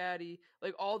P's Caddy.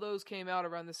 Like all those came out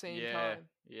around the same time.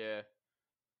 Yeah.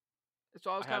 So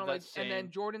I was kind of like, and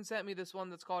then Jordan sent me this one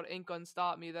that's called Ink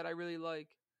Unstop Me that I really like.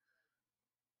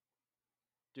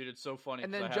 Dude, it's so funny.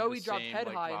 And 'cause then I have Joey the dropped same, Head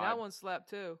like, High, and that vibe. one slapped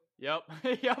too. Yep.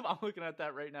 Yep, I'm looking at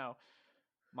that right now.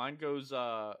 Mine goes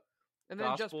And then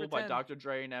Just Gospel by Pretend. Dr.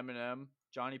 Dre and Eminem,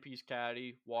 Johnny P's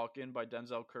Caddy, Walk In by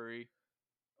Denzel Curry,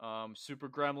 Super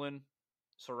Gremlin,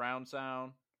 Surround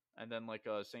Sound, and then like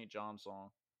a St. John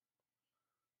song.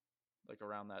 Like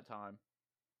around that time.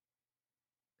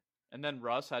 And then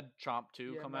Russ had Chomp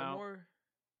 2 come out. More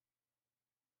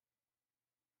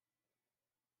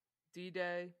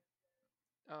D-Day,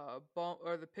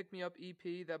 or the Pick Me Up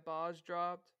EP that Boz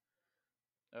dropped.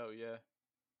 Oh, yeah.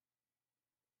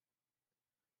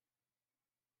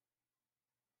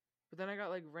 But then I got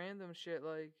like random shit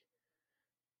like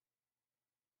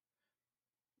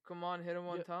Come On, Hit 'Em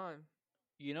One Time.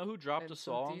 You know who dropped and a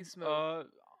song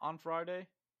on Friday?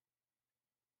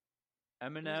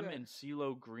 Eminem and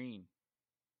CeeLo Green.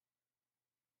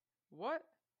 What?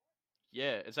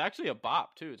 Yeah, it's actually a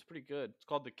bop too. It's pretty good. It's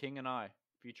called The King and I,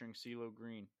 featuring CeeLo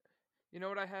Green. You know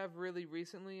what I have really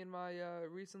recently in my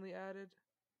recently added?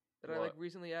 That what? I like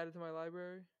recently added to my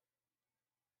library?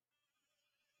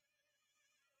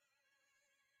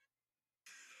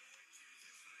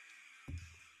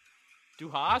 Du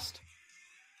Hast?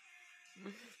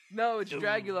 No, it's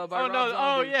Dragula by Rob no! Zombie.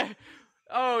 Oh yeah!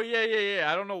 Oh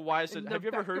yeah! I don't know why I said. Have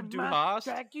you ever heard Du Hast?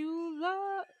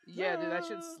 Dragula. Yeah, dude, that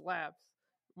shit slaps.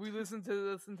 We listened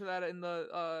to that in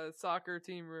the soccer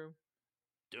team room.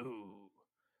 Du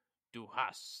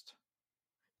hast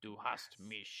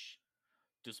mich,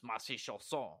 du massig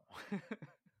chanson.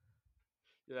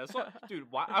 Yeah, that song, dude.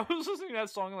 Why? I was listening to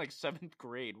that song in like 7th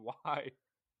grade. Why? I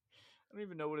don't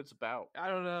even know what it's about. I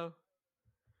don't know.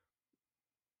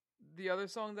 The other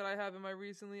song that I have in my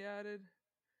recently added,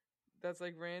 that's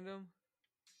like random.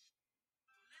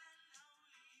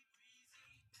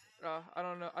 I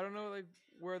don't know like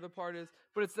where the part is,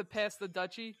 but it's the Pass the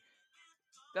Dutchie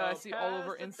that I see all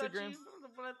over Instagram.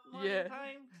 Yeah.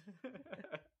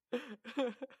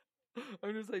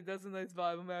 I'm just like, that's a nice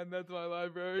vibe. I'm adding that to my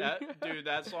library. Dude,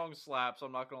 that song slaps.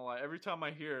 I'm not gonna lie. Every time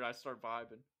I hear it, I start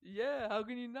vibing. Yeah, how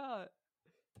can you not?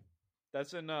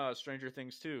 That's in Stranger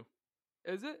Things too.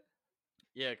 Is it?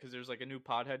 Yeah, because there's like a new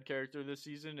pothead character this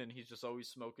season, and he's just always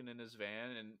smoking in his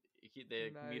van, and they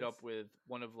meet up with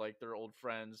one of like their old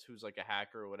friends who's like a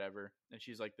hacker or whatever, and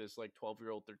she's like this like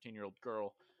 12-year-old, 13-year-old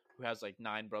girl who has like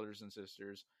 9 brothers and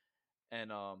sisters,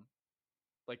 and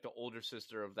like the older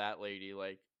sister of that lady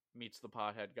like meets the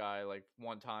pothead guy like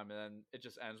one time, and then it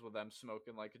just ends with them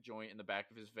smoking like a joint in the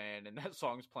back of his van, and that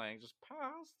song's playing, just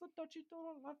pass the dutchie to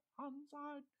the left hand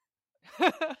side.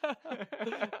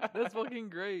 That's fucking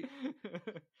great.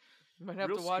 You might have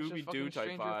Real to watch Scooby-Doo fucking type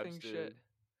Stranger vibes, Things dude. shit.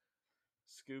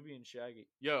 Scooby and Shaggy.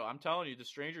 Yo, I'm telling you, the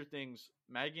Stranger Things,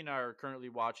 Maggie and I are currently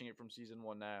watching it from season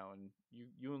 1 now, and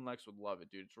you and Lex would love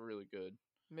it, dude. It's really good.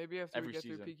 Maybe after we get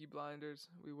season. through Peaky Blinders,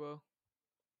 we will.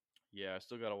 Yeah, I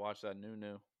still gotta watch that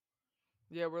new.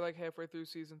 Yeah, we're like halfway through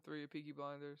season 3 of Peaky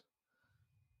Blinders.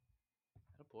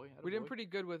 Attaboy. We did pretty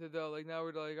good with it though. Like now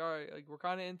we're like, all right, like we're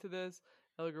kind of into this.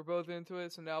 And, like we're both into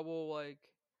it, so now we'll like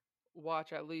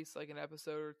watch at least like an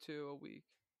episode or 2 a week.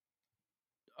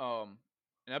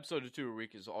 An episode or 2 a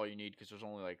week is all you need because there's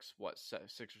only like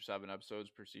 6 or 7 episodes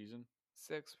per season.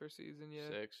 6 per season, yeah.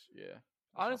 6, yeah.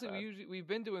 Honestly, we've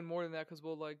been doing more than that because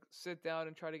we'll like sit down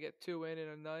and try to get 2 in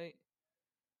a night.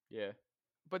 Yeah.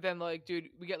 But then like, dude,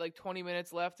 we get like 20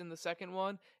 minutes left in the second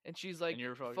one, and she's like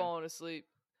falling asleep.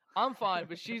 I'm fine,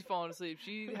 but she's falling asleep.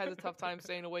 She has a tough time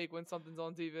staying awake when something's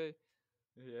on TV.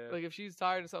 Yeah. Like if she's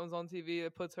tired and something's on TV,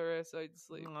 it puts her ass right to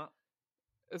sleep.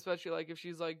 Especially like if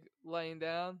she's like laying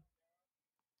down.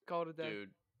 Call it a day. Dude.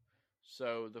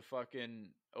 So the fucking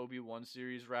Obi-Wan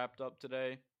series wrapped up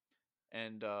today,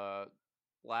 and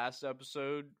last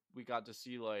episode we got to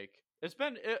see like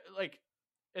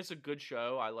it's a good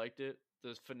show. I liked it.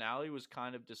 The finale was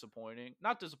kind of disappointing.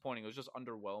 Not disappointing, it was just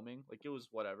underwhelming. Like it was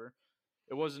whatever.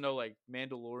 It wasn't no like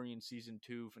Mandalorian season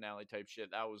 2 finale type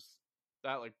shit.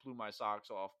 That like blew my socks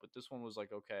off, but this one was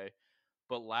like okay.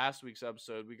 But last week's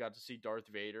episode, we got to see Darth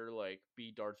Vader like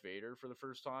be Darth Vader for the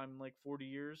first time in like 40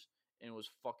 years, and it was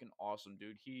fucking awesome,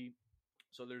 dude.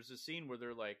 So there's this scene where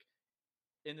they're like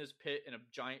in this pit in a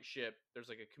giant ship. There's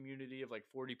like a community of like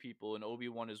 40 people, and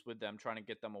Obi-Wan is with them trying to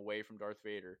get them away from Darth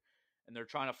Vader, and they're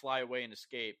trying to fly away and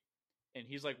escape. And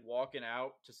he's like walking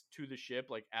out to the ship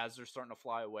like as they're starting to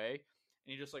fly away, and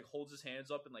he just like holds his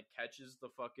hands up and like catches the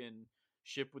fucking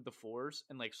ship with the Force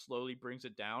and like slowly brings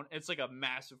it down. It's like a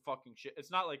massive fucking ship. It's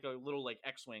not like a little like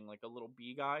X-wing, like a little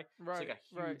B guy. Right, it's like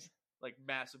a huge like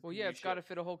massive. Well, yeah, it's got to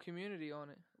fit a whole community on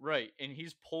it. Right, and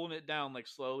he's pulling it down like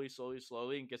slowly,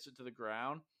 and gets it to the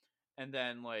ground, and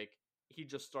then like he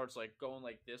just starts like going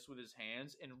like this with his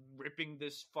hands and ripping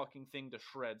this fucking thing to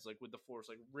shreds, like with the force,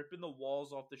 like ripping the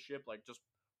walls off the ship, like just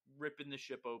ripping the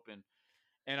ship open.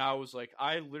 And I was like,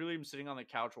 I literally am sitting on the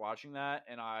couch watching that,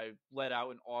 and I let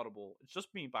out an audible. It's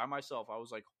just me by myself. I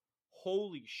was like,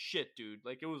 holy shit, dude.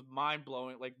 Like, it was mind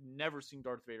blowing. Like, never seen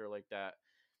Darth Vader like that.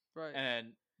 Right. And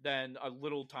then a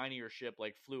little tinier ship,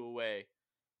 like, flew away.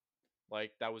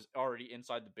 Like, that was already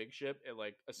inside the big ship. It,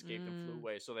 like, escaped and flew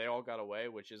away. So they all got away,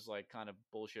 which is, like, kind of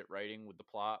bullshit writing with the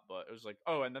plot. But it was like,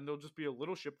 oh, and then there'll just be a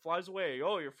little ship flies away.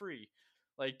 Oh, you're free.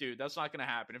 Like, dude, that's not going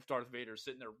to happen if Darth Vader's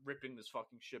sitting there ripping this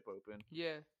fucking ship open.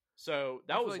 Yeah. So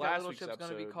that was like last that week's little episode.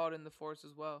 Ship's gonna be caught in the Force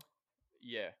as well.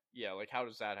 Yeah. Like, how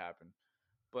does that happen?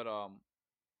 But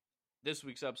this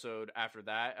week's episode, after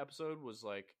that episode, was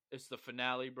like, it's the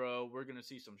finale, bro. We're gonna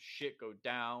see some shit go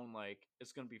down. Like,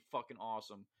 it's gonna be fucking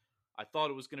awesome. I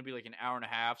thought it was gonna be like an hour and a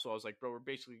half, so I was like, bro, we're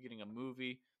basically getting a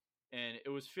movie. And it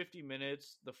was 50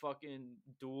 minutes. The fucking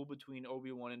duel between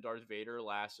Obi-Wan and Darth Vader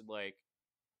lasted like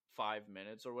 5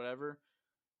 minutes or whatever,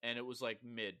 and it was like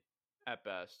mid at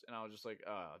best. And I was just like,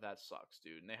 oh, that sucks,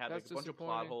 dude. And they had like a bunch of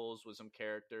plot holes with some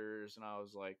characters, and I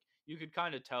was like, you could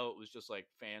kind of tell it was just like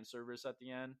fan service at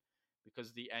the end, because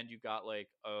at the end you got like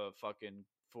a fucking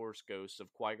Force ghost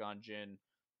of Qui-Gon Jinn,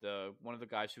 the one of the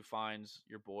guys who finds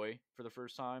your boy for the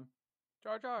first time.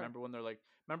 Jar Jar. Remember when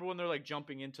they're like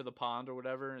jumping into the pond or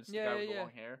whatever, and it's the guy with the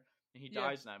long hair, and he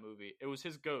dies in that movie. It was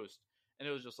his ghost. And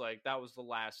it was just like, that was the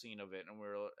last scene of it. And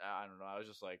I don't know. I was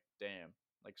just like, damn,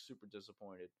 like super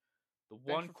disappointed.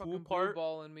 The one cool part, blue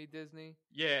ball in me, Disney.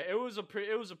 Yeah, it was a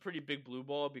pretty big blue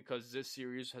ball, because this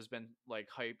series has been like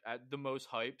hyped at the most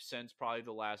hype since probably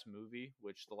the last movie,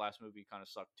 which the last movie kind of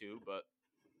sucked too. But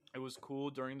it was cool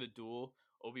during the duel.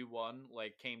 Obi-Wan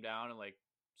like came down and like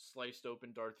sliced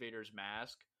open Darth Vader's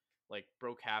mask, like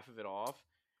broke half of it off.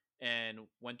 And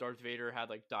when Darth Vader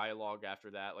had like dialogue after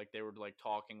that, like they were like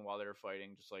talking while they were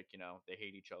fighting, just like, you know, they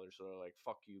hate each other, so they're like,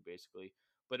 fuck you, basically.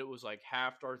 But it was like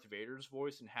half Darth Vader's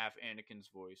voice and half Anakin's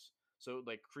voice. So it would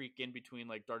like creak in between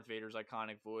like Darth Vader's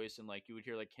iconic voice, and like you would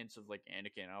hear like hints of like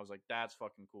Anakin. I was like, that's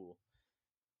fucking cool.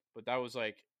 But that was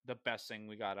like the best thing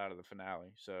we got out of the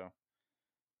finale. So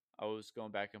I was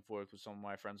going back and forth with some of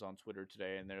my friends on Twitter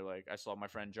today, and they're like, I saw my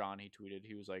friend John, he tweeted,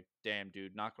 he was like, damn,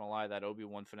 dude, not gonna lie, that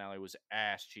Obi-Wan finale was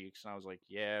ass cheeks. And I was like,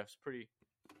 yeah, it's pretty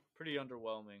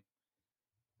underwhelming.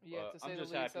 Yeah, to say I'm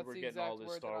just the least, happy we're getting all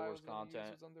this Star Wars content.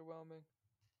 Was underwhelming.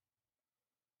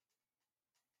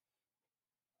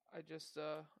 I just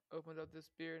opened up this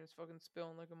beer and it's fucking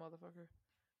spilling like a motherfucker.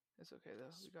 It's okay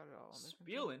though. We got it all under control.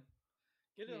 Spilling?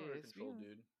 Get it under control,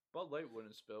 dude. Bud Light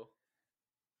wouldn't spill.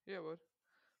 Yeah, it would.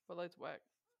 Bud Light's whack.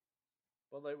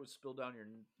 Bud Light would spill down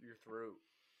your throat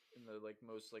in the like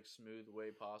most like smooth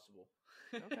way possible.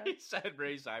 Okay. He said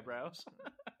raised eyebrows.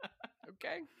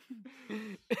 Okay.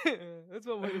 That's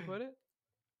one way to put it.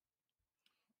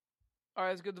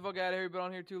 Alright, let's get the fuck out of here. We've been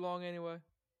on here too long anyway.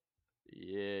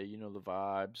 Yeah, you know the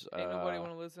vibes. Ain't nobody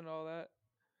want to listen to all that.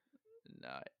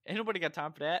 Nah, ain't nobody got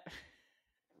time for that.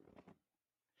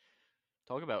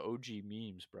 Talk about OG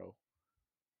memes, bro.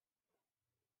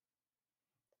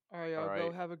 Alright, y'all,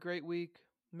 go have a great week.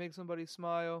 Make somebody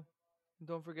smile. And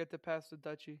don't forget to pass the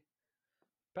Dutchie.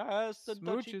 Pass the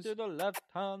Dutchie to the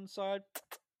left-hand side.